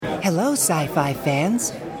Hello, sci-fi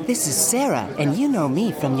fans. This is Sarah, and you know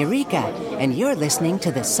me from Eureka, and you're listening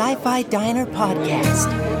to the Sci-Fi Diner podcast.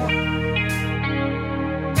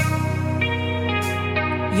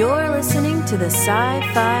 You're listening to the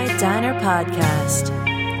Sci-Fi Diner podcast,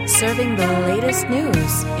 serving the latest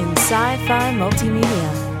news in sci-fi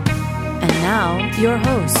multimedia. And now, your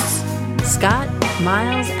hosts, Scott,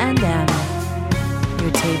 Miles, and Anna.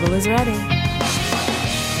 Your table is ready.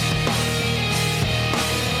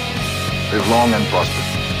 Live long and prosper.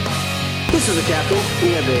 This is the captain.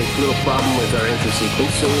 We have a little problem with our entry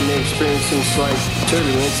sequence, so we may experience some slight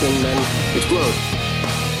turbulence and then explode.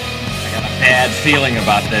 I got a bad feeling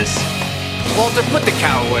about this. Walter, put the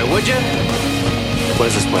cow away, would you? What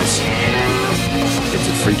is this place? It's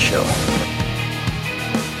a freak show.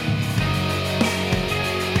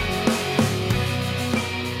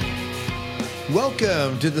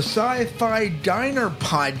 Welcome to the Sci-Fi Diner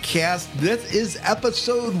podcast. This is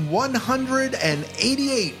episode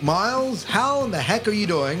 188. Miles, how in the heck are you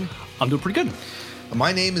doing? I'm doing pretty good.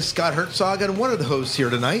 My name is Scott Herzog, and I'm one of the hosts here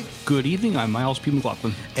tonight. Good evening. I'm Miles P.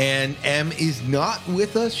 McLaughlin. And Em is not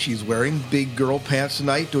with us. She's wearing big girl pants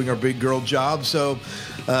tonight, doing our big girl job. So,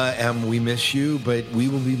 Em, we miss you, but we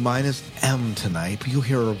will be minus Em tonight. But you'll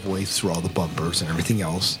hear her voice through all the bumpers and everything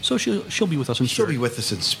else. So she'll be with us in spirit. She'll be with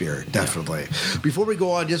us in spirit, definitely. Yeah. Before we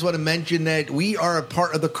go on, I just want to mention that we are a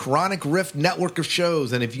part of the Chronic Rift network of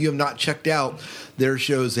shows. And if you have not checked out their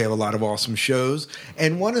shows, they have a lot of awesome shows.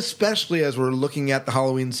 And one especially as we're looking at the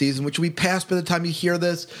Halloween season, which will be past by the time you hear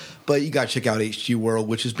this, but you got to check out HG World,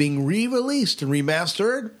 which is being re-released and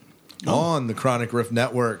remastered on the Chronic Rift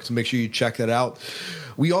network. So make sure you check that out.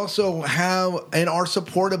 We also have and are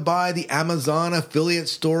supported by the Amazon affiliate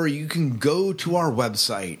store. You can go to our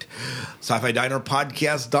website,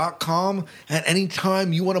 sci-fi-dinerpodcast.com, and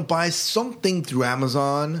anytime you want to buy something through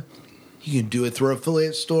Amazon, you can do it through our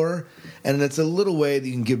affiliate store. And it's a little way that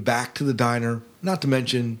you can give back to the diner, not to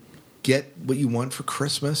mention get what you want for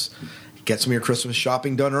Christmas. Get some of your Christmas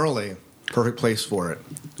shopping done early. Perfect place for it.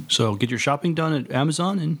 So get your shopping done at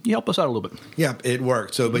Amazon and you help us out a little bit. Yeah, it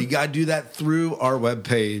works. So, but you got to do that through our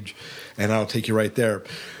webpage, and I'll take you right there.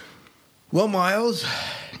 Well, Miles,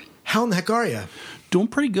 how in the heck are you? Doing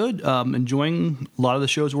pretty good. Enjoying a lot of the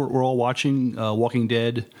shows we're all watching. Walking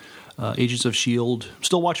Dead, Agents of S.H.I.E.L.D.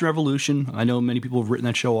 Still watching Revolution. I know many people have written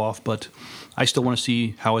that show off, but I still want to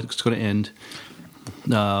see how it's going to end.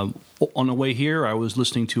 On the way here, I was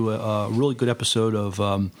listening to a really good episode of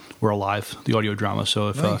We're Alive, the audio drama. So,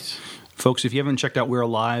 if nice. Folks, if you haven't checked out We're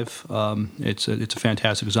Alive, it's a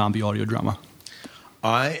fantastic zombie audio drama.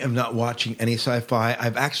 I am not watching any sci-fi.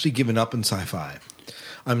 I've actually given up on sci-fi.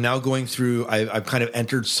 I'm now going through. I've kind of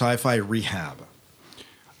entered sci-fi rehab,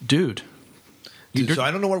 dude. So I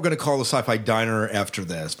don't know what we're going to call the Sci-Fi Diner after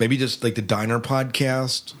this. Maybe just like the Diner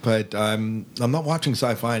podcast. But I'm not watching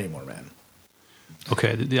sci-fi anymore, man.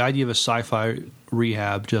 Okay, the idea of a sci-fi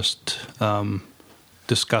rehab just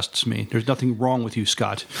disgusts me. There's nothing wrong with you,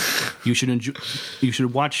 Scott. You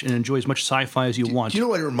should watch and enjoy as much sci-fi as you want. Do you know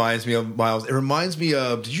what it reminds me of, Miles? It reminds me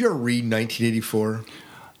of, did you ever read 1984?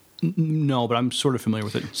 No, but I'm sort of familiar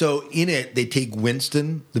with it. So in it, they take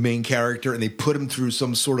Winston, the main character, and they put him through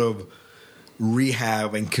some sort of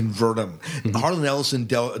rehab and convert him. Mm-hmm. Harlan Ellison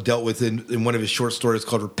dealt with in one of his short stories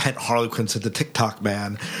called Repent Harlequin, said the TikTok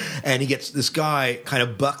man, and he gets this guy kind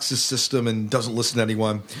of bucks his system and doesn't listen to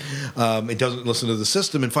anyone. It doesn't listen to the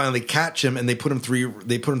system, and finally they catch him and they put him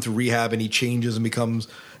through rehab, and he changes and becomes,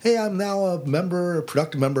 hey, I'm now a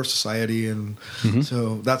productive member of society, and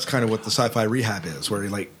so that's kind of what the sci-fi rehab is, where he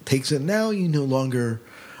like takes it. Now you no longer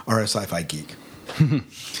are a sci-fi geek.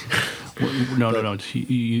 No.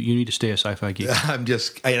 You need to stay a sci-fi geek. I'm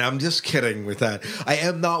just kidding with that. I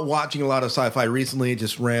am not watching a lot of sci-fi recently.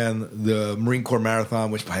 Just ran the Marine Corps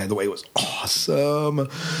Marathon, which, by the way, was awesome.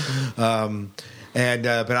 But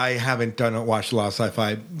I haven't watched a lot of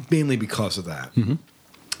sci-fi, mainly because of that. Mm-hmm.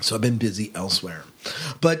 So I've been busy elsewhere.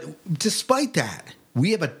 But despite that,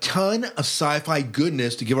 we have a ton of sci-fi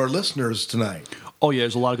goodness to give our listeners tonight. Oh, yeah,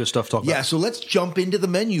 there's a lot of good stuff to talk about. Yeah, so let's jump into the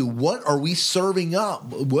menu. What are we serving up?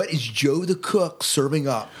 What is Joe the Cook serving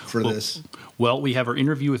up for this? Well, we have our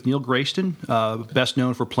interview with Neil Grayston, best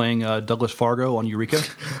known for playing Douglas Fargo on Eureka.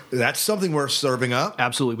 That's something we're serving up.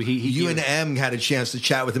 Absolutely. You and Em had a chance to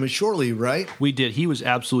chat with him shortly, right? We did. He was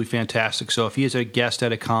absolutely fantastic. So if he is a guest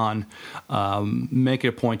at a con, make it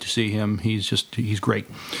a point to see him. He's great.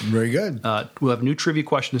 Very good. We'll have a new trivia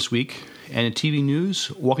question this week. And in TV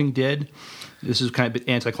news, Walking Dead. This is kind of a bit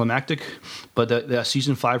anticlimactic, but the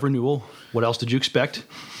season 5 renewal. What else did you expect?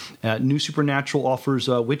 New Supernatural offers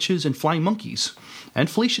witches and flying monkeys, and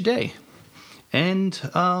Felicia Day, and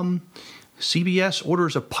CBS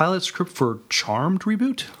orders a pilot script for Charmed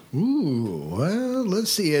reboot. Ooh, well,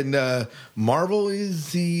 let's see. And Marvel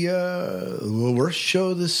is the worst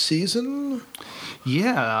show this season?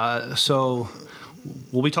 Yeah, so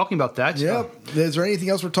we'll be talking about that. Yep. Is there anything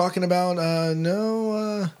else we're talking about?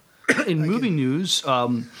 No. In movie news,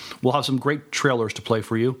 we'll have some great trailers to play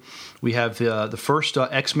for you. We have the first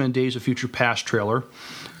X-Men Days of Future Past trailer.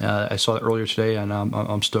 I saw it earlier today, and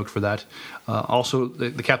I'm stoked for that. Also,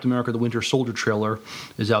 the Captain America: The Winter Soldier trailer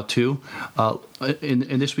is out too.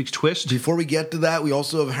 In this week's twist, before we get to that, we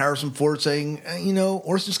also have Harrison Ford saying,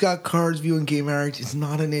 Orson Scott Card's viewing gay marriage is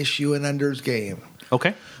not an issue in Ender's Game.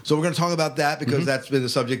 Okay. So we're going to talk about that because that's been the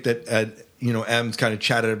subject that M's kind of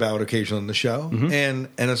chatted about occasionally on the show. And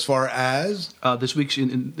as far as this week's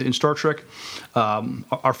in Star Trek,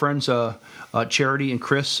 our friends Charity and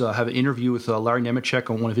Chris have an interview with Larry Nemeczek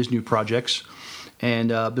on one of his new projects. And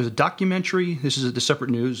there's a documentary. This is the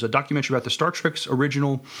separate news. A documentary about the Star Trek's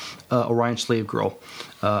original Orion slave girl.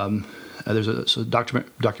 There's a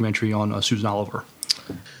documentary on Susan Oliver.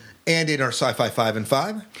 And in our Sci-Fi 5 and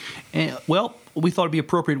 5? And, well, we thought it'd be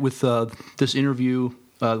appropriate with this interview.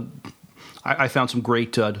 I found some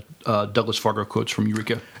great Douglas Fargo quotes from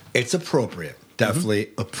Eureka. It's appropriate.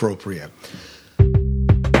 Definitely appropriate.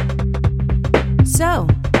 So,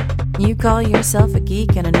 you call yourself a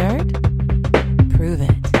geek and a nerd? Prove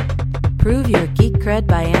it. Prove your geek cred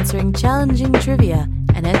by answering challenging trivia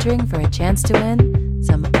and entering for a chance to win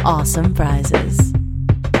some awesome prizes.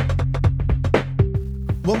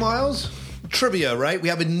 Well, Miles, trivia, right? We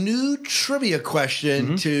have a new trivia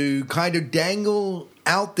question to kind of dangle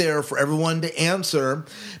out there for everyone to answer.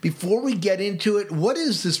 Before we get into it, what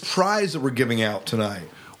is this prize that we're giving out tonight?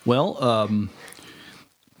 Well,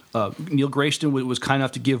 Neil Grayston was kind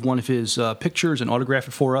enough to give one of his pictures and autograph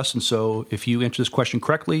it for us. And so if you answer this question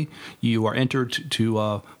correctly, you are entered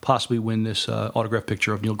to possibly win this autograph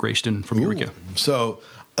picture of Neil Grayston from Eureka. So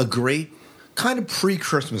a great kind of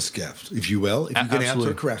pre-Christmas gift, if you will, if you can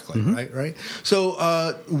answer it correctly, right?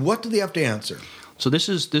 So what do they have to answer? So this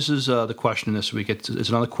is the question this week. It's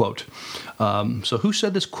another quote. So who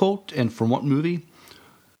said this quote and from what movie?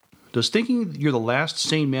 Does thinking you're the last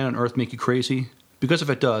sane man on earth make you crazy? Because if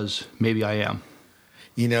it does, maybe I am.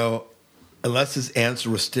 Unless this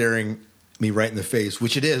answer was staring me right in the face,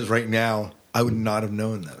 which it is right now, I would not have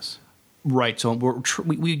known this. Right. So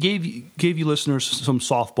we gave you listeners some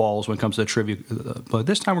softballs when it comes to the trivia, but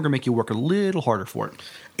this time we're going to make you work a little harder for it.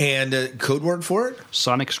 And code word for it?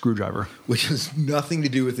 Sonic screwdriver. Which has nothing to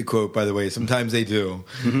do with the quote, by the way. Sometimes they do,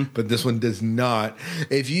 but this one does not.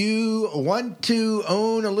 If you want to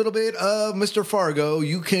own a little bit of Mr. Fargo,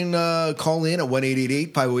 you can call in at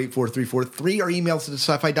 1-888-508-4343 or email us at the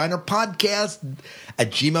Sci-Fi Diner Podcast at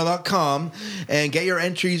gmail.com and get your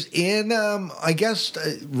entries in, I guess,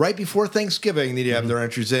 right before Thanksgiving. They need to have their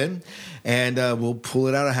entries in. And we'll pull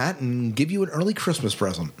it out of a hat and give you an early Christmas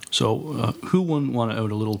present. So who wouldn't want to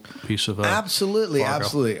own a little piece of Absolutely, Fargo?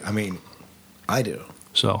 Absolutely. I mean, I do.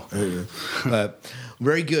 So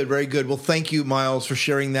very good, very good. Well, thank you, Miles, for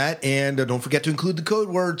sharing that. And don't forget to include the code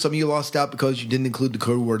word. Some of you lost out because you didn't include the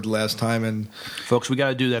code word last time. And folks, we got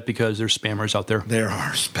to do that because there's spammers out there. There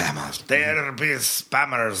are spammers. There be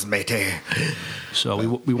spammers, matey.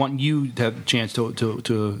 So we want you to have a chance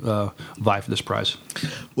to vie for this prize.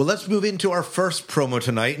 Well, let's move into our first promo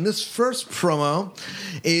tonight. And this first promo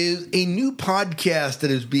is a new podcast that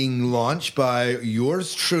is being launched by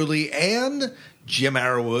yours truly and Jim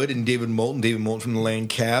Arrowwood and David Moulton from the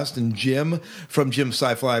Landcast, and Jim from Jim's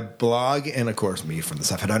Sci-Fi blog, and of course me from the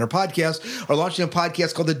Sci-Fi Diner Podcast, are launching a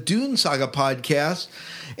podcast called the Dune Saga Podcast,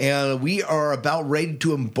 and we are about ready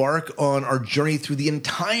to embark on our journey through the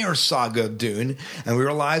entire saga of Dune, and we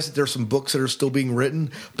realize that there's some books that are still being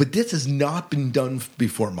written, but this has not been done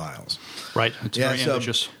before, Miles. Right. It's very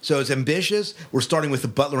ambitious. So it's ambitious. We're starting with the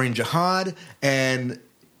Butler and Jihad, and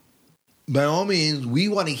by all means, we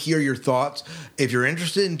want to hear your thoughts. If you're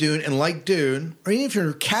interested in Dune and like Dune, or even if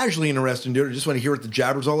you're casually interested in Dune or just want to hear what the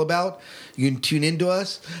jabber's all about, you can tune into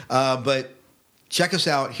us. But check us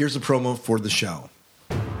out. Here's the promo for the show.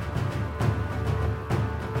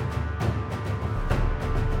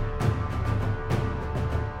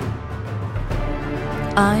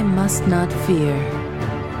 I must not fear.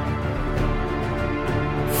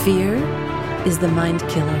 Fear is the mind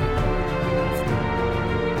killer.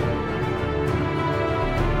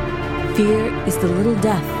 Fear is the little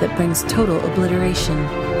death that brings total obliteration.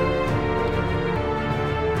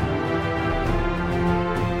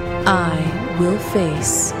 I will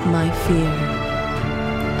face my fear.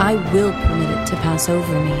 I will permit it to pass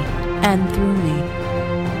over me and through me.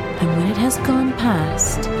 And when it has gone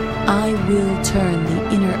past, I will turn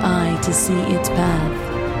the inner eye to see its path.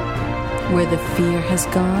 Where the fear has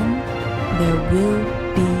gone, there will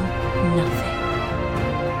be nothing.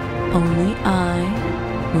 Only I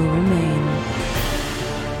will remain.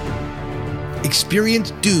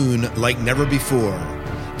 Experience Dune like never before.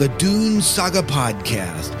 The Dune Saga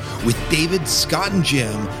Podcast with David, Scott, and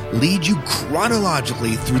Jim lead you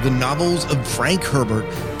chronologically through the novels of Frank Herbert,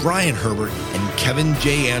 Brian Herbert, and Kevin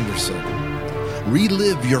J. Anderson.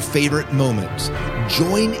 Relive your favorite moments,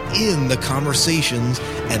 join in the conversations,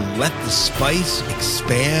 and let the spice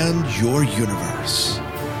expand your universe.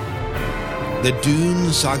 The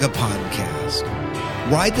Dune Saga Podcast.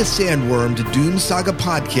 Ride the sandworm to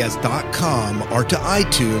dunesagapodcast.com or to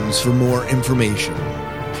iTunes for more information.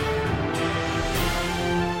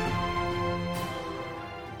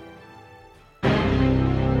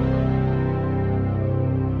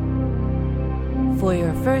 For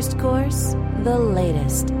your first course, the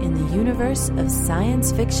latest in the universe of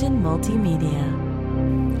science fiction multimedia.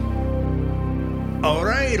 All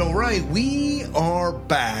right. We are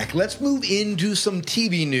back. Let's move into some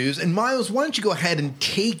TV news. And Miles, why don't you go ahead and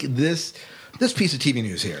take this piece of TV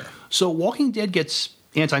news here? So Walking Dead gets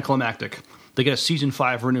anticlimactic. They get a season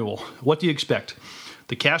 5 renewal. What do you expect?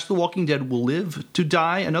 The cast of The Walking Dead will live to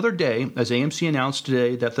die another day, as AMC announced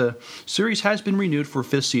today that the series has been renewed for a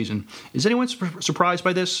 5th season. Is anyone surprised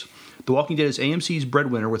by this? The Walking Dead is AMC's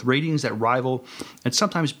breadwinner with ratings that rival and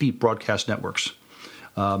sometimes beat broadcast networks.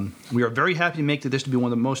 We are very happy to make this to be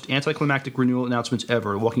one of the most anticlimactic renewal announcements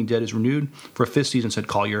ever. Walking Dead is renewed for a 5th season, said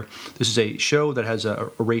Collier. This is a show that has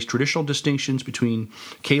erased traditional distinctions between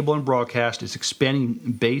cable and broadcast. Its expanding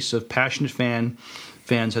base of passionate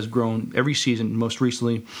fans has grown every season, most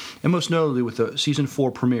recently, and most notably with the season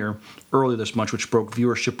 4 premiere earlier this month, which broke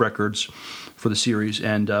viewership records for the series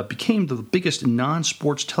and became the biggest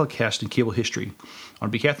non-sports telecast in cable history. On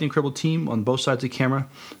behalf of the incredible team on both sides of the camera,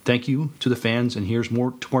 thank you to the fans, and here's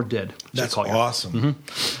more to more Dead. That's awesome. Mm-hmm.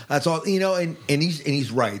 That's all. And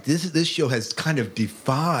he's right. This show has kind of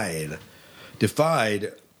defied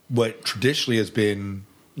what traditionally has been,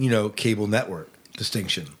 cable network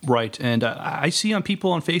distinction. Right. And I see on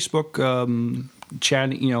people on Facebook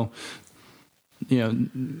chatting,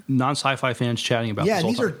 non-sci-fi fans chatting about this. Yeah, and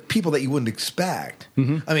these are people that you wouldn't expect.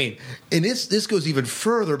 Mm-hmm. I mean, and this goes even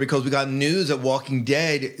further because we got news that Walking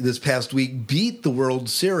Dead this past week beat the World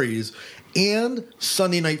Series and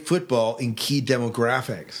Sunday Night Football in key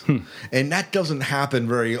demographics. And that doesn't happen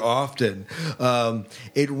very often.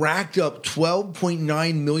 It racked up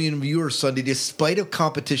 12.9 million viewers Sunday despite of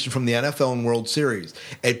competition from the NFL and World Series.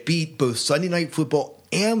 It beat both Sunday Night Football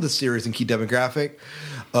and the series in key demographic,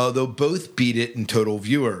 though both beat it in total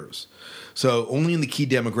viewers. So only in the key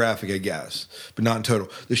demographic, I guess, but not in total.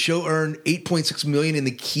 The show earned 8.6 million in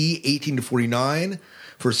the key 18 to 49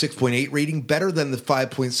 for a 6.8 rating, better than the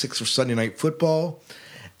 5.6 for Sunday Night Football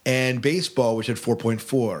and baseball, which had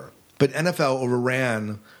 4.4. But NFL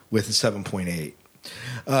overran with a 7.8.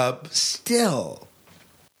 Still,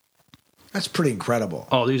 that's pretty incredible.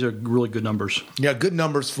 Oh, these are really good numbers. Yeah, good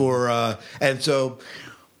numbers for and so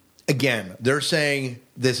again, they're saying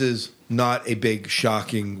this is not a big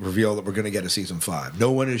shocking reveal that we're going to get a season 5.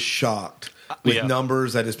 No one is shocked with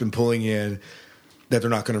numbers that it's been pulling in that they're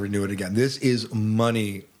not going to renew it again. This is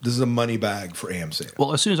money. This is a money bag for AMC.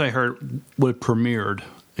 Well, as soon as I heard what it premiered,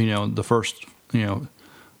 the first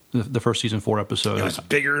season 4 episode, it was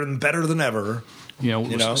bigger and better than ever. It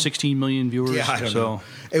was 16 million viewers. Yeah, I don't know.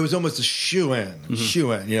 It was almost a shoe-in.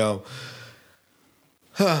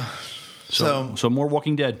 So more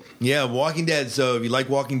Walking Dead. Yeah, Walking Dead. So if you like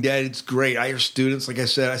Walking Dead, it's great. I hear students, like I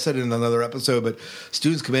said it in another episode, but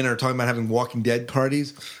students come in and are talking about having Walking Dead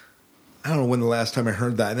parties. I don't know when the last time I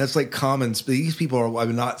heard that. And that's like common. These people are, I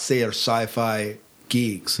would not say, are sci-fi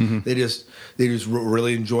geeks. Mm-hmm. They just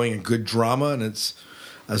really enjoying a good drama, and it's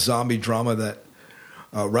a zombie drama that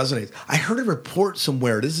resonates. I heard a report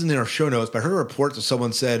somewhere. This isn't in our show notes, but I heard a report that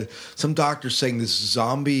someone said some doctor saying this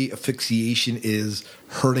zombie asphyxiation is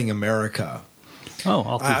hurting America.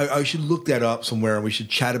 Oh, I should look that up somewhere, and we should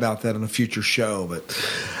chat about that on a future show. But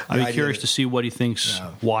I'd be curious to see what he thinks,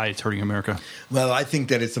 why it's hurting America. Well, I think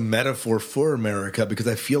that it's a metaphor for America because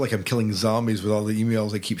I feel like I'm killing zombies with all the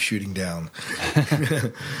emails I keep shooting down.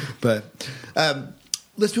 But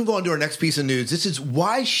let's move on to our next piece of news. This is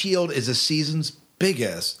why S.H.I.E.L.D. is a season's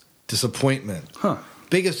biggest disappointment.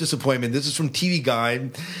 Biggest disappointment. This is from TV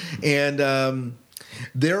Guide, and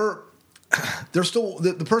they're still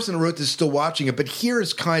the person who wrote this is still watching it. But here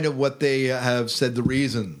is kind of what they have said the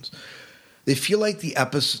reasons. They feel like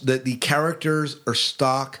the characters are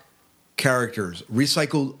stock characters,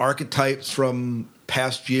 recycled archetypes from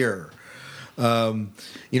past year.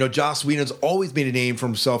 Joss Whedon's always made a name for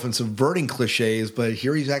himself in subverting cliches, but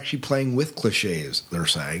here he's actually playing with cliches, they're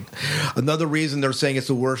saying. Another reason they're saying it's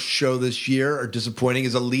the worst show this year or disappointing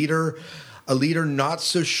is a leader not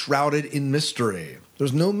so shrouded in mystery.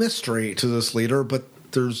 There's no mystery to this leader, but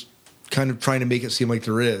there's kind of trying to make it seem like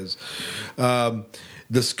there is. The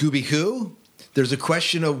Scooby-Who, there's a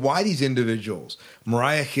question of why these individuals.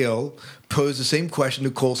 Mariah Hill posed the same question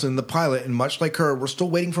to Coulson in the pilot, and much like her, we're still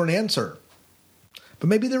waiting for an answer. But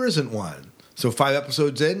maybe there isn't one. So 5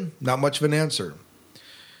 episodes in, not much of an answer.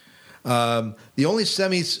 The only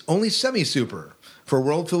semi-super. For a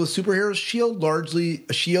world filled with superheroes,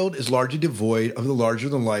 S.H.I.E.L.D. is largely devoid of the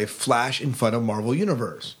larger-than-life Flash and fun of Marvel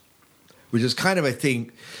Universe. Which is kind of, I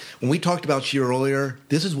think, when we talked about S.H.I.E.L.D. earlier,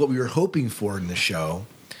 this is what we were hoping for in the show,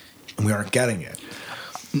 and we aren't getting it.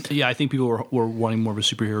 Yeah, I think people were wanting more of a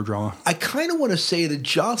superhero drama. I kind of want to say that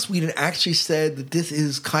Joss Whedon actually said that this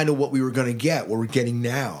is kind of what we were going to get, what we're getting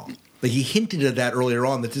now. Like he hinted at that earlier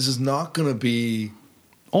on, that this is not going to be...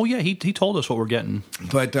 Oh, yeah, he told us what we're getting.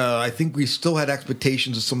 But I think we still had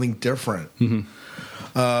expectations of something different.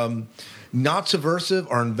 Mm-hmm. Not subversive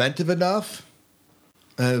or inventive enough.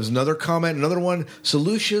 There's another comment, another one.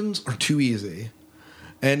 Solutions are too easy.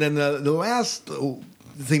 And then the last...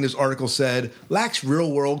 The thing this article said, lacks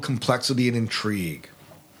real-world complexity and intrigue.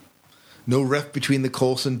 No rift between the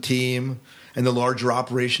Coulson team and the larger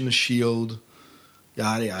operation of S.H.I.E.L.D.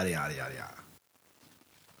 Yada, yada, yada, yada, yada.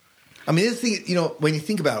 I mean, this thing, when you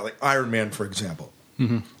think about it, like Iron Man, for example,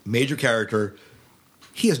 major character,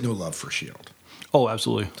 he has no love for S.H.I.E.L.D. Oh,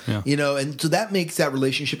 absolutely. Yeah. And so that makes that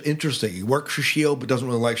relationship interesting. He works for S.H.I.E.L.D. but doesn't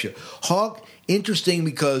really like S.H.I.E.L.D. Hawk, interesting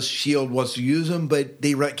because S.H.I.E.L.D. wants to use him, but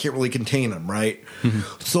they can't really contain him, right? Mm-hmm.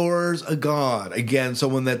 Thor's a god. Again,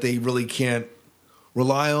 someone that they really can't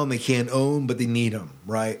rely on, they can't own, but they need him,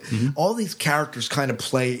 right? Mm-hmm. All these characters kind of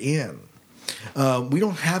play in. We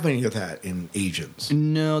don't have any of that in Agents.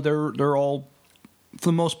 No, they're all, for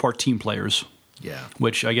the most part, team players. Yeah.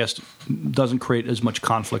 Which I guess doesn't create as much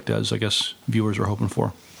conflict as I guess viewers are hoping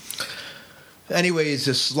for. Anyways,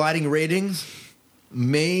 the sliding ratings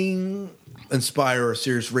may inspire a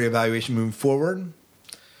serious reevaluation moving forward.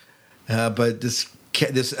 But this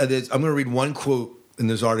I'm going to read one quote in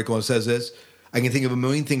this article. It says this: I can think of a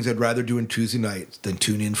million things I'd rather do on Tuesday nights than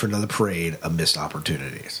tune in for another parade of missed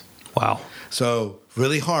opportunities. Wow. So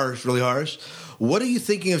really harsh, really harsh. What are you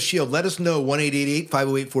thinking of S.H.I.E.L.D.? Let us know.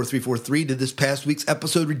 1-888-508-4343. Did this past week's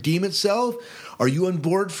episode redeem itself? Are you on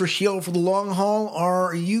board for S.H.I.E.L.D. for the long haul? Or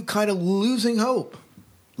are you kind of losing hope?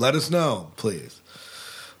 Let us know, please.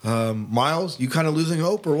 Miles, you kind of losing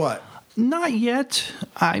hope or what? Not yet.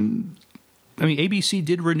 I mean, ABC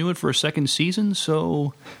did renew it for a second season,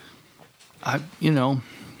 so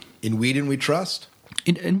In Whedon we trust?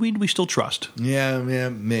 In Whedon we still trust. Yeah,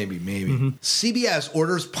 maybe. Mm-hmm. CBS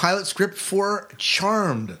orders pilot script for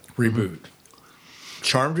Charmed reboot. Mm-hmm.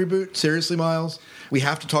 Charmed reboot? Seriously, Miles? We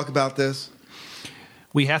have to talk about this?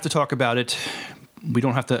 We have to talk about it. We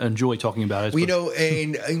don't have to enjoy talking about it.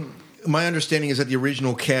 And my understanding is that the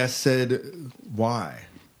original cast said, why?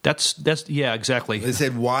 That's yeah, exactly. They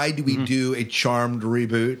said, why do we do a Charmed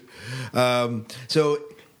reboot? So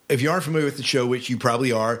if you aren't familiar with the show, which you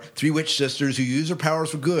probably are, 3 witch sisters who use their powers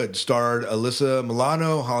for good starred Alyssa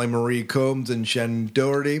Milano, Holly Marie Combs, and Shannon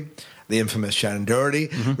Doherty, the infamous Shannon Doherty,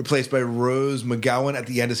 replaced by Rose McGowan at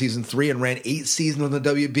the end of season 3 and ran 8 seasons on the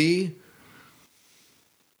WB.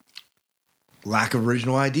 Lack of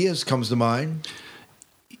original ideas comes to mind.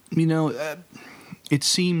 It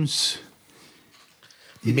seems...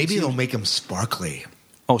 Maybe they'll make them sparkly.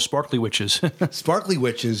 Oh, sparkly witches. Sparkly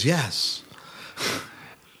witches, yes.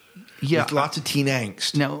 Yeah, with lots of teen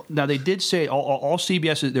angst. Now they did say all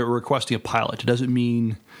CBS they're requesting a pilot. It doesn't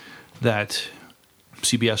mean that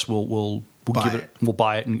CBS will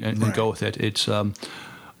buy it and go with it. It's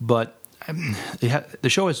but the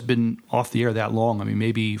show has been off the air that long. I mean,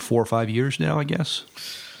 maybe 4 or 5 years now, I guess.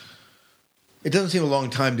 It doesn't seem a long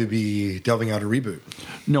time to be delving out a reboot.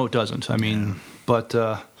 No, it doesn't. I mean, but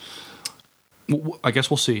I guess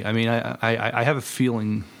we'll see. I mean, I have a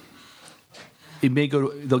feeling. It may go.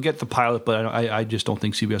 They'll get the pilot, but I just don't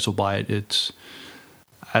think CBS will buy it.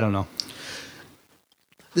 I don't know.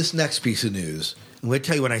 This next piece of news, I'm going to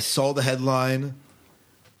tell you. When I saw the headline,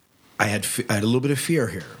 I had a little bit of fear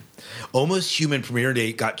here. Almost Human premiere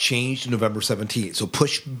date got changed to November 17th, so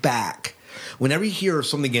pushed back. Whenever you hear of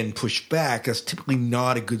something getting pushed back, that's typically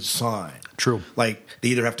not a good sign. True. Like they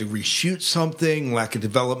either have to reshoot something, lack of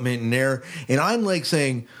development in there, and I'm like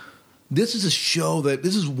saying, this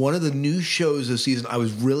is one of the new shows this season I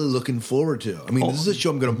was really looking forward to. I mean, this is a show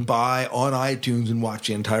I'm going to buy on iTunes and watch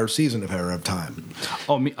the entire season if I ever have time.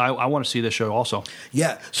 Oh, I want to see this show also.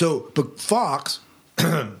 Yeah. So, but Fox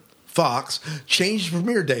changed the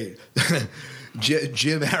premiere date.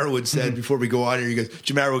 Jim Arrowwood said before we go on here,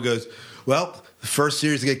 Jim Arrowwood goes, well, the first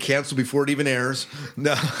series will get canceled before it even airs.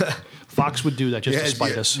 No. Fox would do that just to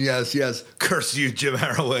spite us. Yes. Curse you, Jim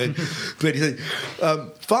Arrowwood. But he said,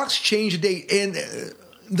 Fox changed the date, and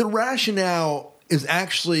the rationale is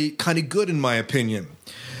actually kind of good in my opinion.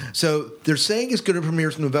 So they're saying it's going to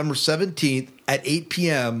premiere November 17th at 8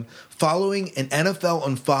 p.m. following an NFL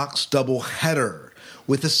on Fox doubleheader,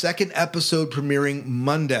 with the second episode premiering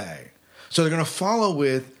Monday. So they're going to follow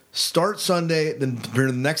with start Sunday, then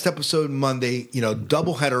premiere the next episode Monday,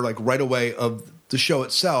 doubleheader like right away of the show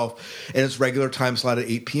itself, and its regular time slot at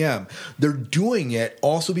 8 p.m. They're doing it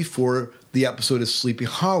also before the episode is Sleepy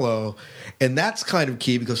Hollow, and that's kind of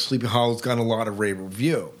key because Sleepy Hollow's gotten a lot of rave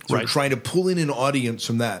review. So we're trying to pull in an audience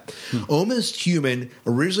from that. Almost Human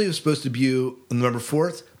originally was supposed to debut on November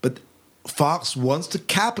 4th, but Fox wants to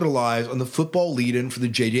capitalize on the football lead-in for the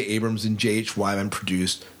J.J. Abrams and J.H. Wyman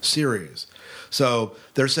produced series. So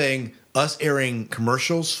they're saying us airing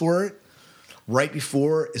commercials for it right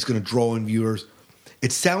before is going to draw in viewers.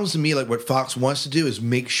 It sounds to me like what Fox wants to do is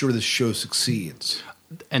make sure the show succeeds.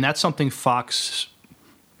 And that's something Fox,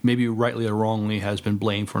 maybe rightly or wrongly, has been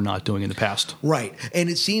blamed for not doing in the past. Right. And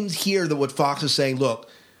it seems here that what Fox is saying, look,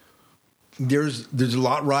 there's a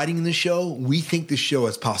lot riding in the show. We think the show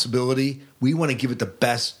has possibility. We want to give it the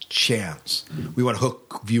best chance. We want to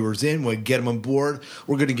hook viewers in. We want to get them on board.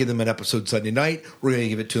 We're going to give them an episode Sunday night. We're going to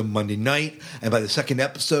give it to them Monday night. And by the second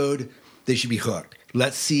episode, they should be hooked.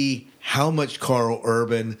 Let's see how much Carl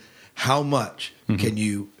Urban, how much can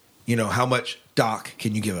you, how much Doc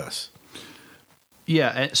can you give us? Yeah,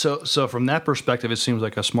 and so from that perspective, it seems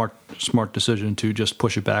like a smart decision to just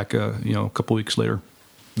push it back, a couple weeks later.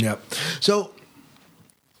 Yeah. So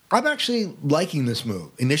I'm actually liking this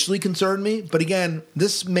move. Initially concerned me, but again,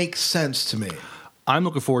 this makes sense to me. I'm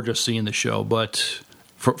looking forward to just seeing the show, but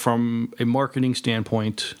from a marketing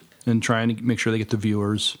standpoint and trying to make sure they get the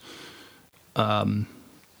viewers,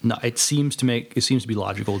 no, it seems to be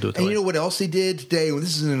logical to do it that and way. You know what else they did today? Well,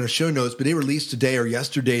 this isn't in our show notes, but they released today or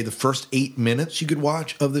yesterday the first 8 minutes you could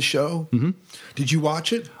watch of the show. Mm-hmm. Did you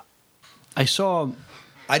watch it? I saw.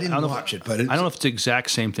 I didn't watch it, but I don't know if it's the exact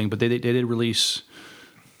same thing, but they did release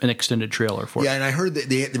an extended trailer for it. Yeah, and I heard that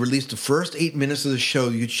they released the first 8 minutes of the show.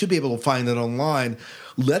 You should be able to find it online.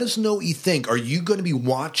 Let us know what you think. Are you going to be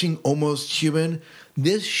watching Almost Human?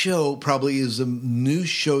 This show probably is the new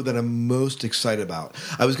show that I'm most excited about.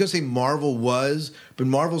 I was going to say Marvel was, but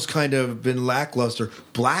Marvel's kind of been lackluster.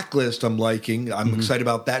 Blacklist I'm liking. I'm excited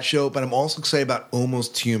about that show, but I'm also excited about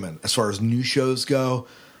Almost Human. As far as new shows go,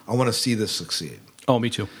 I want to see this succeed. Oh, me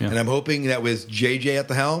too. Yeah. And I'm hoping that with JJ at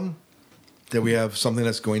the helm, that we have something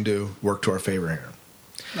that's going to work to our favor here.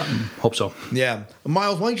 Hope so. Yeah.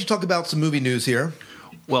 Miles, why don't you talk about some movie news here?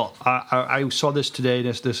 Well, I saw this today.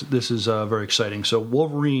 This is very exciting. So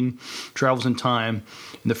Wolverine travels in time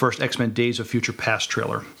in the first X-Men Days of Future Past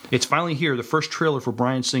trailer. It's finally here. The first trailer for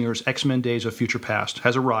Bryan Singer's X-Men Days of Future Past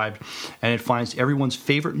has arrived, and it finds everyone's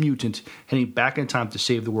favorite mutant heading back in time to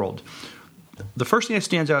save the world. The first thing that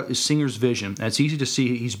stands out is Singer's vision, and it's easy to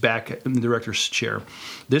see he's back in the director's chair.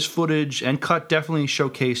 This footage and cut definitely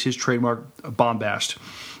showcase his trademark bombast.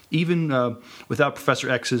 Even without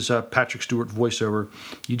Professor X's Patrick Stewart voiceover,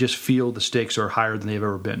 you just feel the stakes are higher than they've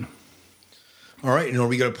ever been. All right, and are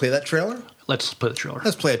we going to play that trailer? Let's play the trailer.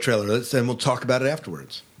 Let's play a trailer, and we'll talk about it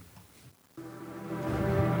afterwards.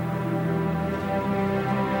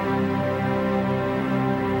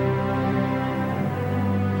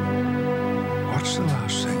 What's the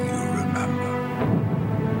last thing you remember?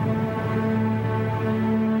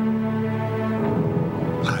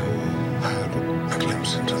 I had a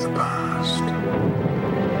glimpse into the past.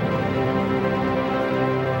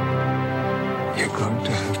 You're going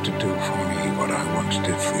to have to do for me what I once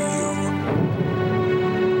did for you.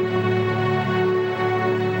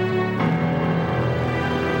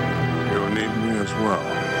 You'll need me as well.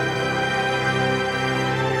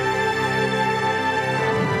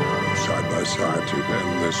 By side to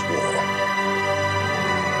end this war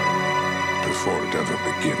before it ever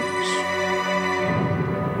begins.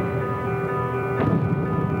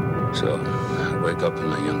 So, I wake up in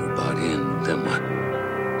my younger body, and then what?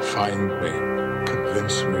 Find me,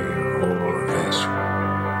 convince me, or else.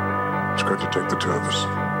 It's going to take the two of us.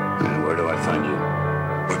 And where do I find you?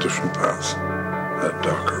 A different path. A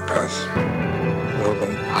darker path. Well,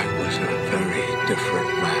 then, I was a very different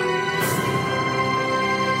man.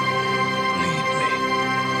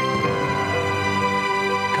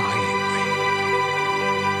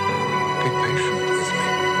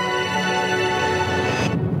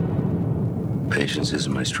 Patience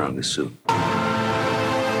isn't my strongest suit.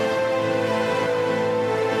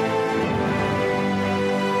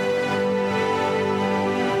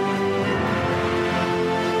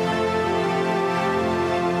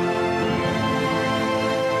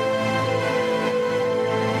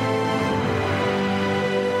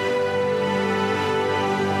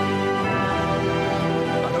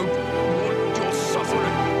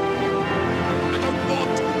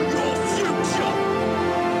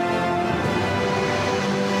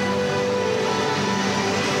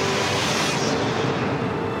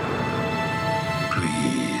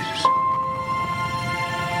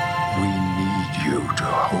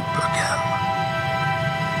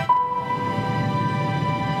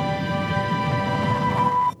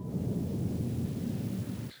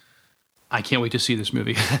 I can't wait to see this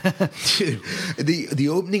movie. Dude, the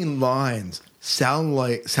opening lines sounds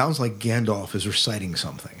like Gandalf is reciting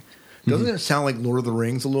something. Doesn't it sound like Lord of the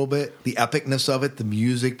Rings a little bit? The epicness of it, the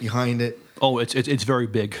music behind it. Oh, it's very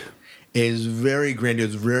big. It is very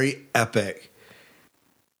grandiose, very epic,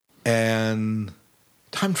 and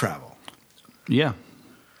time travel. Yeah,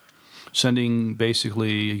 sending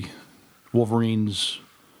basically Wolverine's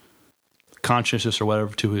consciousness or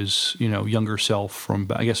whatever to his younger self from,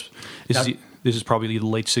 I guess this is probably the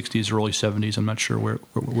late 60s, early 70s. I'm not sure where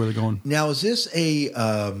they're going. Now, is this a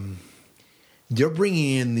they're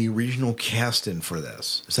bringing in the original cast in for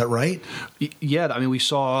this? Is that right? Yeah, I mean we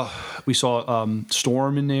saw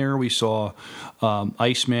Storm in there. We saw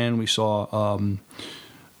Iceman. We saw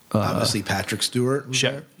obviously Patrick Stewart.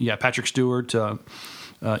 Yeah, Patrick Stewart, Ian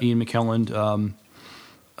McKellen.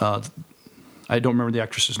 I don't remember the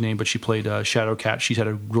actress's name, but she played Shadowcat. She's had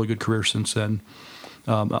a really good career since then.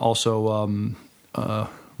 Also,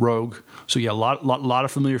 Rogue. So yeah, a lot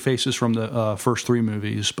of familiar faces from the first three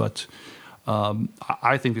movies. But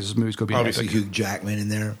I think this movie's going to be obviously epic. Hugh Jackman in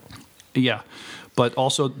there. Yeah, but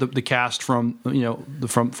also the cast from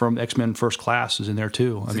from X-Men First Class is in there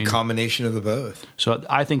too. It's a combination of the both. So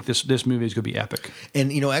I think this movie is going to be epic.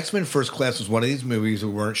 And X-Men First Class was one of these movies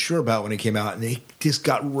we weren't sure about when it came out, and it just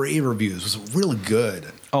got rave reviews. It was really good.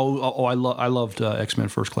 I loved X-Men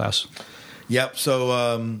First Class. Yep. So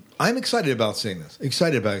I'm excited about seeing this. This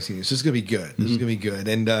is going to be good. This is going to be good.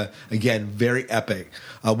 And again, very epic.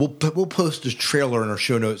 We'll post this trailer in our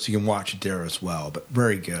show notes so you can watch it there as well. But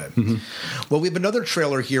very good. Well, we have another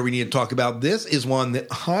trailer here we need to talk about. This is one that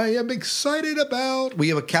I am excited about. We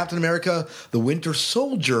have a Captain America: The Winter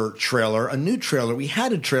Soldier trailer, a new trailer. We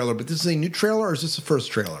had a trailer, but this is a new trailer, or is this the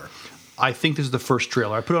first trailer? I think this is the first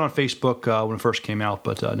trailer. I put it on Facebook when it first came out,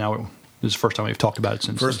 but now this is the first time we've talked about it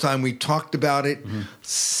since. First time we talked about it.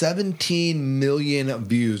 17 million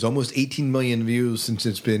views, almost 18 million views since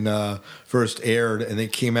it's been first aired. And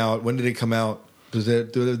it came out. When did it come out?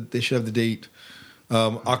 They should have the date.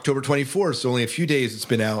 October 24th. So only a few days it's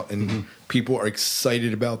been out. And people are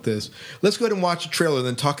excited about this. Let's go ahead and watch the trailer and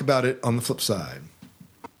then talk about it on the flip side.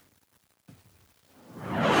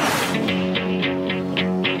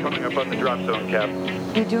 Coming up on the drop zone, Cap.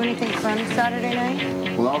 You do anything fun Saturday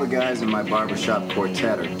night? Well, all the guys in my barbershop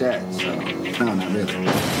quartet are dead, so no, not really.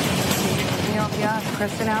 If you ask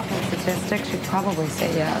Kristen out from statistics, she'd probably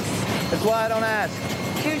say yes. That's why I don't ask.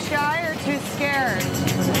 Too shy or too scared?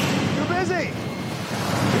 Too busy.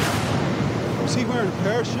 Was he wearing a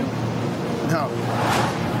parachute? No.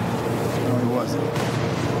 No, he wasn't.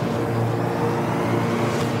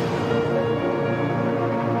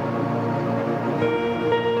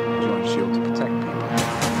 Join S.H.I.E.L.D. to protect people.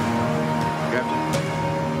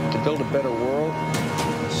 To build a better world?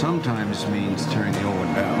 Sometimes means tearing the old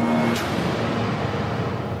one down.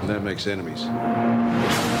 And that makes enemies. Are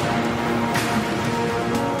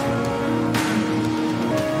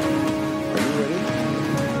you ready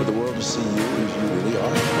for the world to see you as you really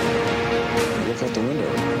are? Look out the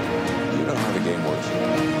window. You know how the game works.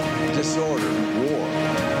 Disorder, war.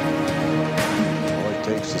 All it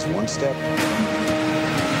takes is one step.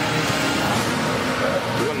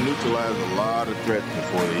 We're going to neutralize a lot of threats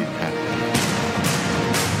before they even happen.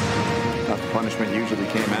 Tough punishment usually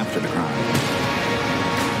came after the crime.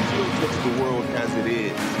 S.H.I.E.L.D. looks at the world as it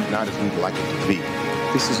is, not as we'd like it to be.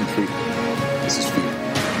 This isn't freedom. This is fear.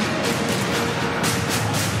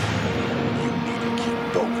 You need to keep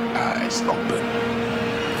both eyes open.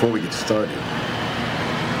 Before we get started,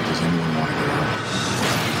 does anyone want to get out?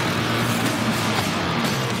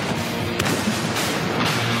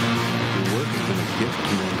 Your work has been a gift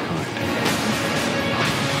to mankind.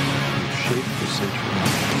 You've shaped the century.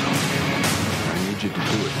 I need you to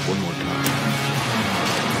do it one more time.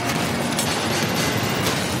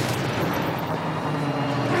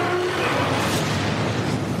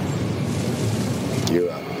 You're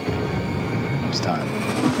up. It's time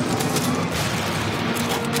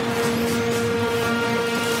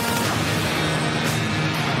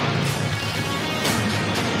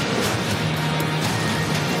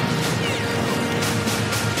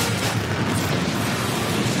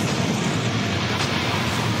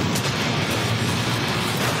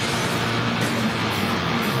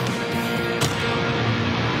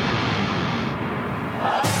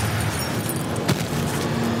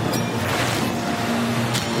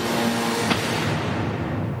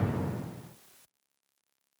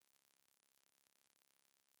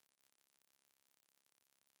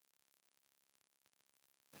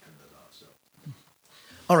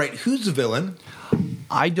All right, who's the villain?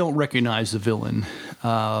 I don't recognize the villain.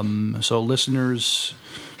 So listeners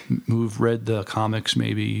who've read the comics,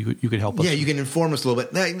 maybe you could help us. Yeah, you can inform us a little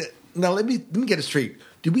bit. Now let me get it straight.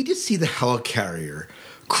 Did we just see the helicarrier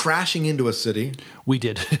crashing into a city? We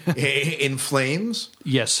did. In flames?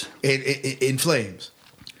 Yes. In flames.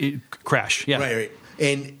 Crash, yeah. Right.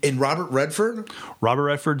 And Robert Redford? Robert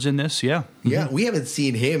Redford's in this, yeah. Yeah, we haven't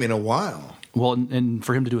seen him in a while. Well, and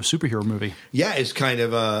for him to do a superhero movie. Yeah, it's kind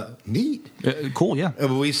of neat. Cool, yeah.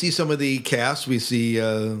 We see some of the cast. We see,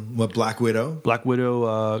 Black Widow. Black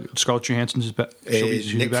Widow, Scarlett Johansson is back.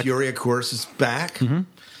 Nick Fury, of course, is back.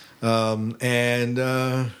 Mm-hmm.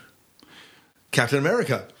 And Captain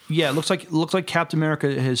America. Yeah, it looks like Captain America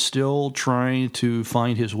is still trying to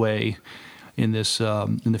find his way in this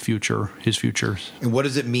in the future, his future. And what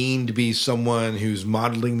does it mean to be someone who's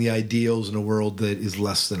modeling the ideals in a world that is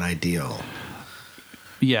less than ideal?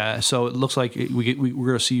 Yeah, so it looks like we're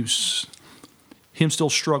going to see him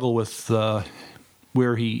still struggle with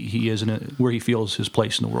where he is where he feels his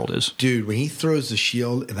place in the world is. Dude, when he throws the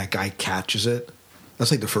shield and that guy catches it,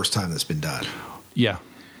 that's like the first time that's been done. Yeah.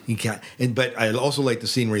 He can't. But I also like the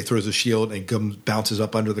scene where he throws the shield and bounces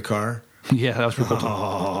up under the car. Yeah, that was pretty cool.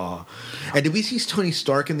 Oh. And did we see Tony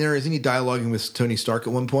Stark in there? Isn't he dialoguing with Tony Stark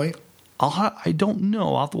at one point? I don't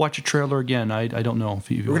know. I'll have to watch a trailer again. I don't know.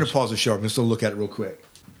 We're going to pause the show. I'm just going to look at it real quick.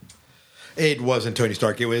 It wasn't Tony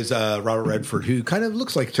Stark. It was Robert Redford, who kind of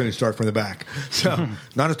looks like Tony Stark from the back. So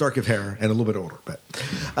not as dark of hair and a little bit older. But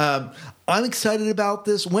I'm excited about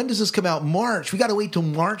this. When does this come out? March. We got to wait till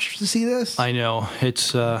March to see this? I know.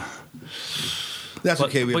 It's... That's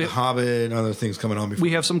okay. We have The Hobbit and other things coming on before.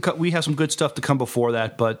 We have some good stuff to come before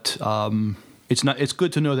that, but it's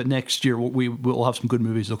good to know that next year we'll have some good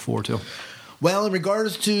movies to look forward to. Well, in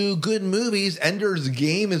regards to good movies, Ender's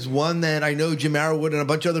Game is one that I know Jim Arrowwood and a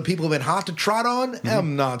bunch of other people have been hot to trot on.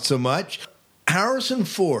 Not so much. Harrison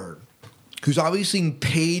Ford, who's obviously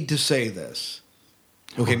paid to say this.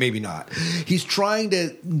 Okay, maybe not. He's trying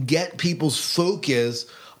to get people's focus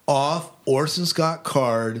off Orson Scott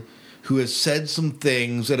Card, who has said some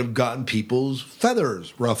things that have gotten people's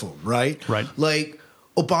feathers ruffled, right? Right. Like,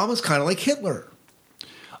 Obama's kind of like Hitler.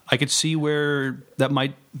 I could see where that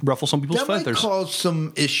might ruffle some people's feathers. That might cause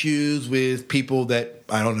some issues with people that,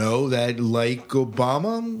 I don't know, that like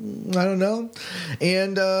Obama. I don't know.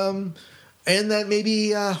 And that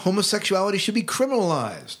maybe homosexuality should be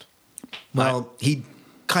criminalized. Well, he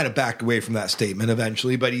kind of backed away from that statement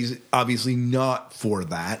eventually, but he's obviously not for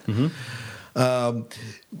that. Mm-hmm.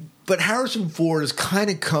 But Harrison Ford has kind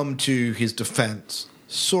of come to his defense,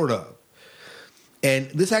 sort of. And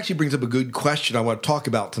this actually brings up a good question I want to talk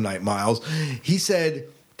about tonight, Miles. He said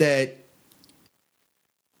that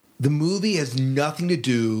the movie has nothing to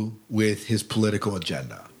do with his political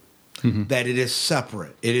agenda, that it is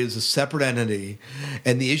separate. It is a separate entity.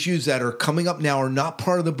 And the issues that are coming up now are not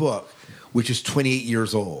part of the book, which is 28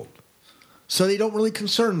 years old. So they don't really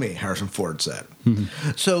concern me, Harrison Ford said.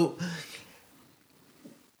 So...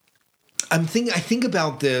 I think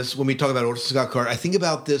about this when we talk about Orson Scott Card. I think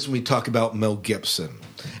about this when we talk about Mel Gibson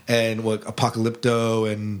and what Apocalypto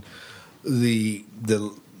and the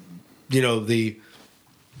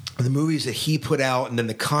movies that he put out, and then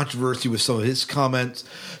the controversy with some of his comments,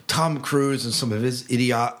 Tom Cruise and some of his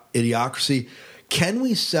idiocracy. Can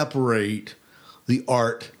we separate the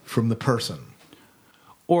art from the person,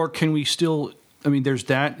 or can we still? I mean, there's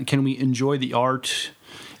that. Can we enjoy the art?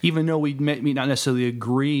 Even though we may not necessarily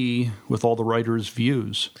agree with all the writers'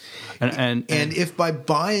 views. And if by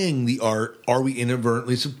buying the art, are we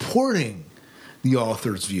inadvertently supporting the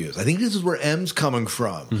author's views? I think this is where M's coming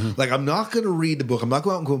from. Like, I'm not going to read the book. I'm not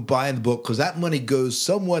going to go and buy the book because that money goes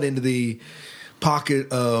somewhat into the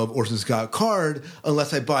pocket of Orson Scott Card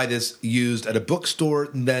unless I buy this used at a bookstore,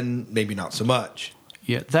 and then maybe not so much.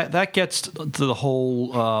 Yeah, that gets to the whole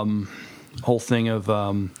thing of...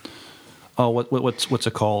 what's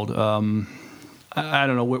it called? I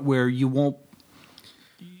don't know where you won't.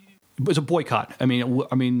 It's a boycott. I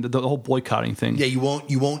mean the whole boycotting thing. Yeah, you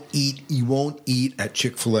won't eat at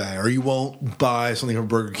Chick-fil-A, or you won't buy something from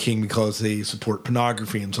Burger King because they support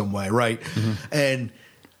pornography in some way, right? And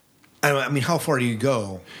I mean, how far do you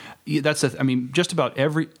go? Yeah, just about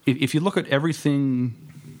every. If you look at everything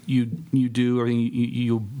you do, everything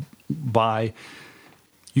you buy.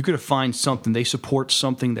 You're going to find something. They support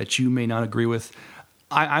something that you may not agree with.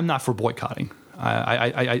 I'm not for boycotting.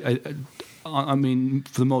 I mean,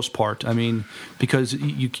 for the most part. I mean, because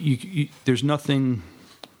you there's nothing.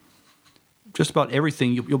 Just about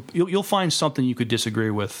everything, you'll find something you could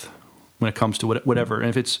disagree with when it comes to whatever.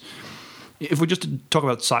 And if we just talk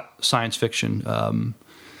about science fiction,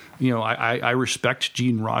 I respect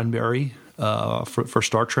Gene Roddenberry for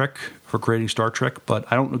Star Trek, for creating Star Trek, but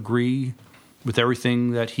I don't agree with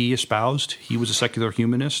everything that he espoused. He was a secular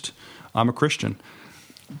humanist. I'm a Christian.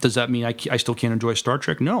 Does that mean I still can't enjoy Star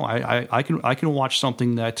Trek? No, I can watch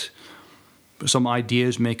something that some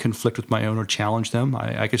ideas may conflict with my own or challenge them.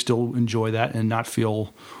 I can still enjoy that and not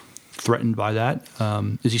feel threatened by that.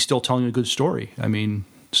 Is he still telling a good story? I mean,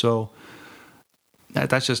 so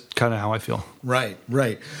that's just kind of how I feel. Right.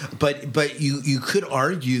 But you could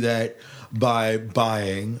argue that by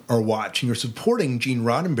buying or watching or supporting Gene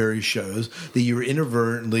Roddenberry's shows, that you're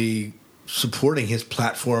inadvertently supporting his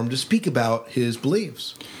platform to speak about his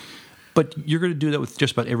beliefs. But you're going to do that with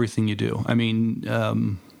just about everything you do. I mean,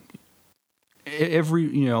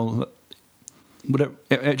 whatever,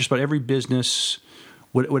 just about every business,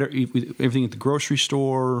 whatever, everything at the grocery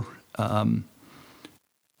store,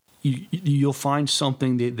 you'll find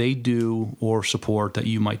something that they do or support that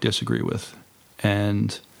you might disagree with,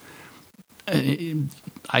 and I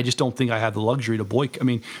just don't think I have the luxury to boycott. I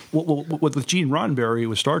mean, with Gene Roddenberry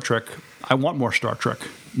with Star Trek, I want more Star Trek,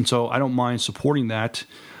 and so I don't mind supporting that.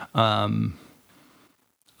 I'm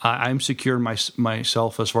secure in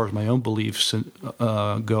myself as far as my own beliefs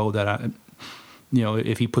go. That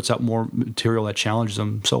if he puts out more material that challenges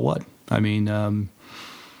them, so what? I mean,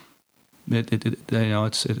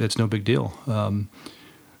 it's no big deal.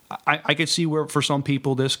 I could see where for some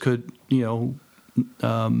people this could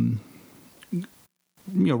rub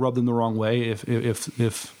them the wrong way if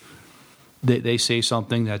they say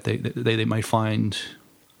something that they might find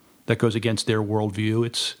that goes against their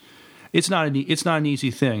worldview. It's not an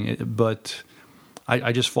easy thing, but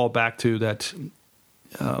I just fall back to that.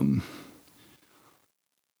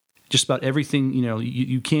 Just about everything,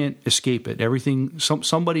 you can't escape it. Everything,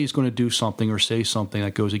 somebody is going to do something or say something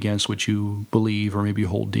that goes against what you believe or maybe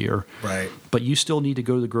hold dear. Right. But you still need to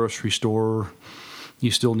go to the grocery store.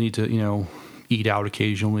 You still need to, eat out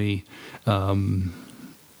occasionally. It's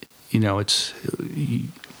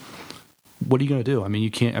what are you going to do? I mean, you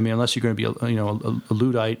can't. I mean, unless you're going to be a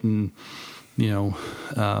Luddite and live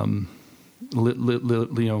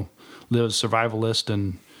as a survivalist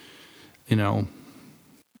and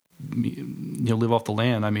live off the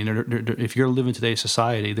land. I mean, if you're living in today's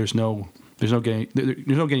society, there's no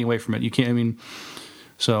getting away from it. You can't. I mean,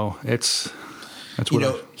 so that's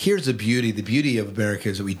what here's the beauty. The beauty of America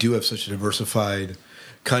is that we do have such a diversified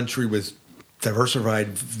country with diversified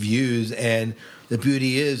views, and the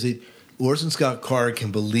beauty is that Orson Scott Card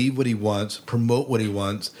can believe what he wants, promote what he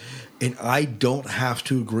wants, and I don't have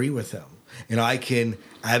to agree with him, and I can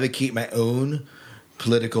advocate my own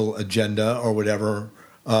political agenda or whatever.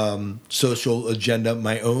 Social agenda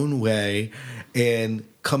my own way and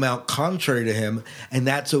come out contrary to him, and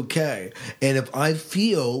that's okay. And if I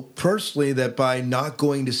feel personally that by not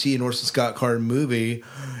going to see an Orson Scott Card movie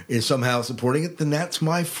is somehow supporting it, then that's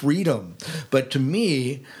my freedom. But to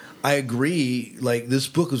me, I agree, like this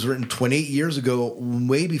book was written 28 years ago,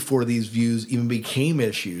 way before these views even became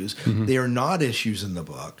issues. Mm-hmm. They are not issues in the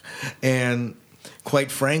book. And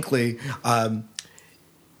quite frankly, I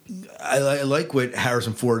like what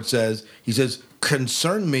Harrison Ford says. He says,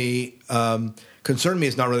 concern me is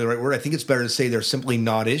not really the right word. I think it's better to say they're simply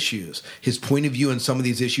not issues. His point of view on some of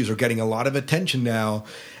these issues are getting a lot of attention now,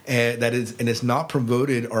 and it's not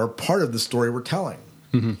promoted or part of the story we're telling.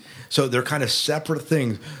 Mm-hmm. So they're kind of separate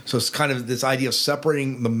things. So it's kind of this idea of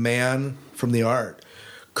separating the man from the art.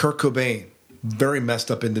 Kurt Cobain, very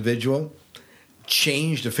messed up individual,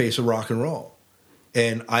 changed the face of rock and roll.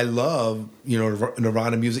 And I love,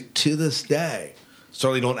 Nirvana music to this day.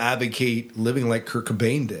 Certainly don't advocate living like Kurt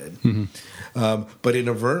Cobain did. Mm-hmm. But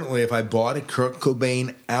inadvertently, if I bought a Kurt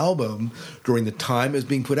Cobain album during the time it was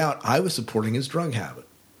being put out, I was supporting his drug habit.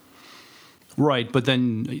 Right, but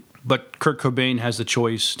Kurt Cobain has the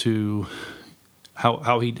choice to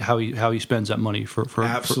how he spends that money for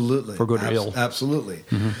absolutely for good ill. Absolutely.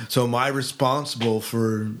 Mm-hmm. So am I responsible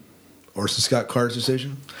for Orson Scott Card's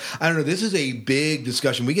decision? I don't know. This is a big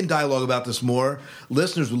discussion. We can dialogue about this more.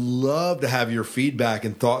 Listeners would love to have your feedback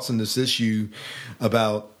and thoughts on this issue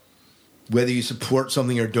about whether you support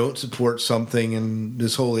something or don't support something, and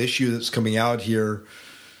this whole issue that's coming out here.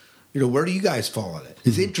 Where do you guys fall on it?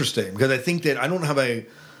 It's interesting because I think that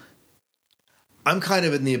I'm kind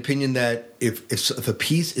of in the opinion that if a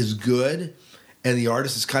piece is good and the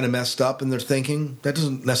artist is kind of messed up in their thinking, that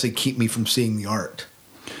doesn't necessarily keep me from seeing the art.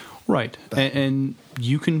 Right, and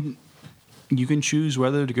you can choose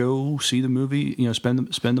whether to go see the movie, spend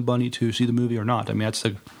the money to see the movie or not. I mean, that's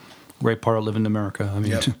the great part of living in America. I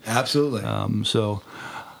mean, yep, absolutely. So,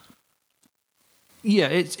 yeah,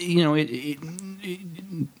 it's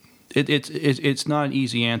It's not an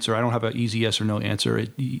easy answer. I don't have an easy yes or no answer.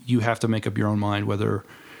 You have to make up your own mind whether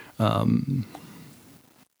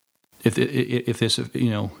if this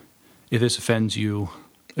offends you,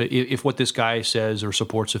 if what this guy says or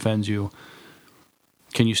supports offends you,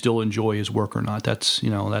 can you still enjoy his work or not? That's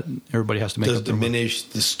that everybody has to make. Does diminish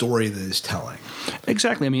the story that he's telling.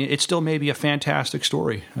 Exactly. I mean, it still may be a fantastic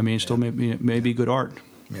story. I mean, it still may be good art.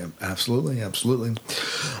 Yeah, absolutely.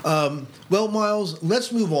 Well, Miles,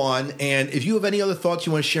 let's move on. And if you have any other thoughts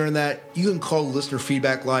you want to share on that, you can call the listener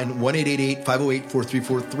feedback line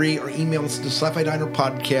 1-888-508-4343 or email us to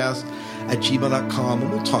sci-fi-diner-podcast@gmail.com, and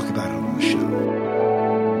we'll talk about it on the show.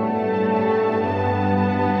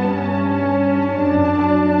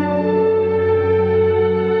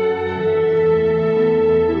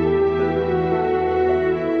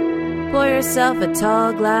 Pour yourself a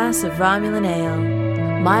tall glass of Romulan ale.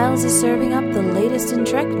 Miles is serving up the latest in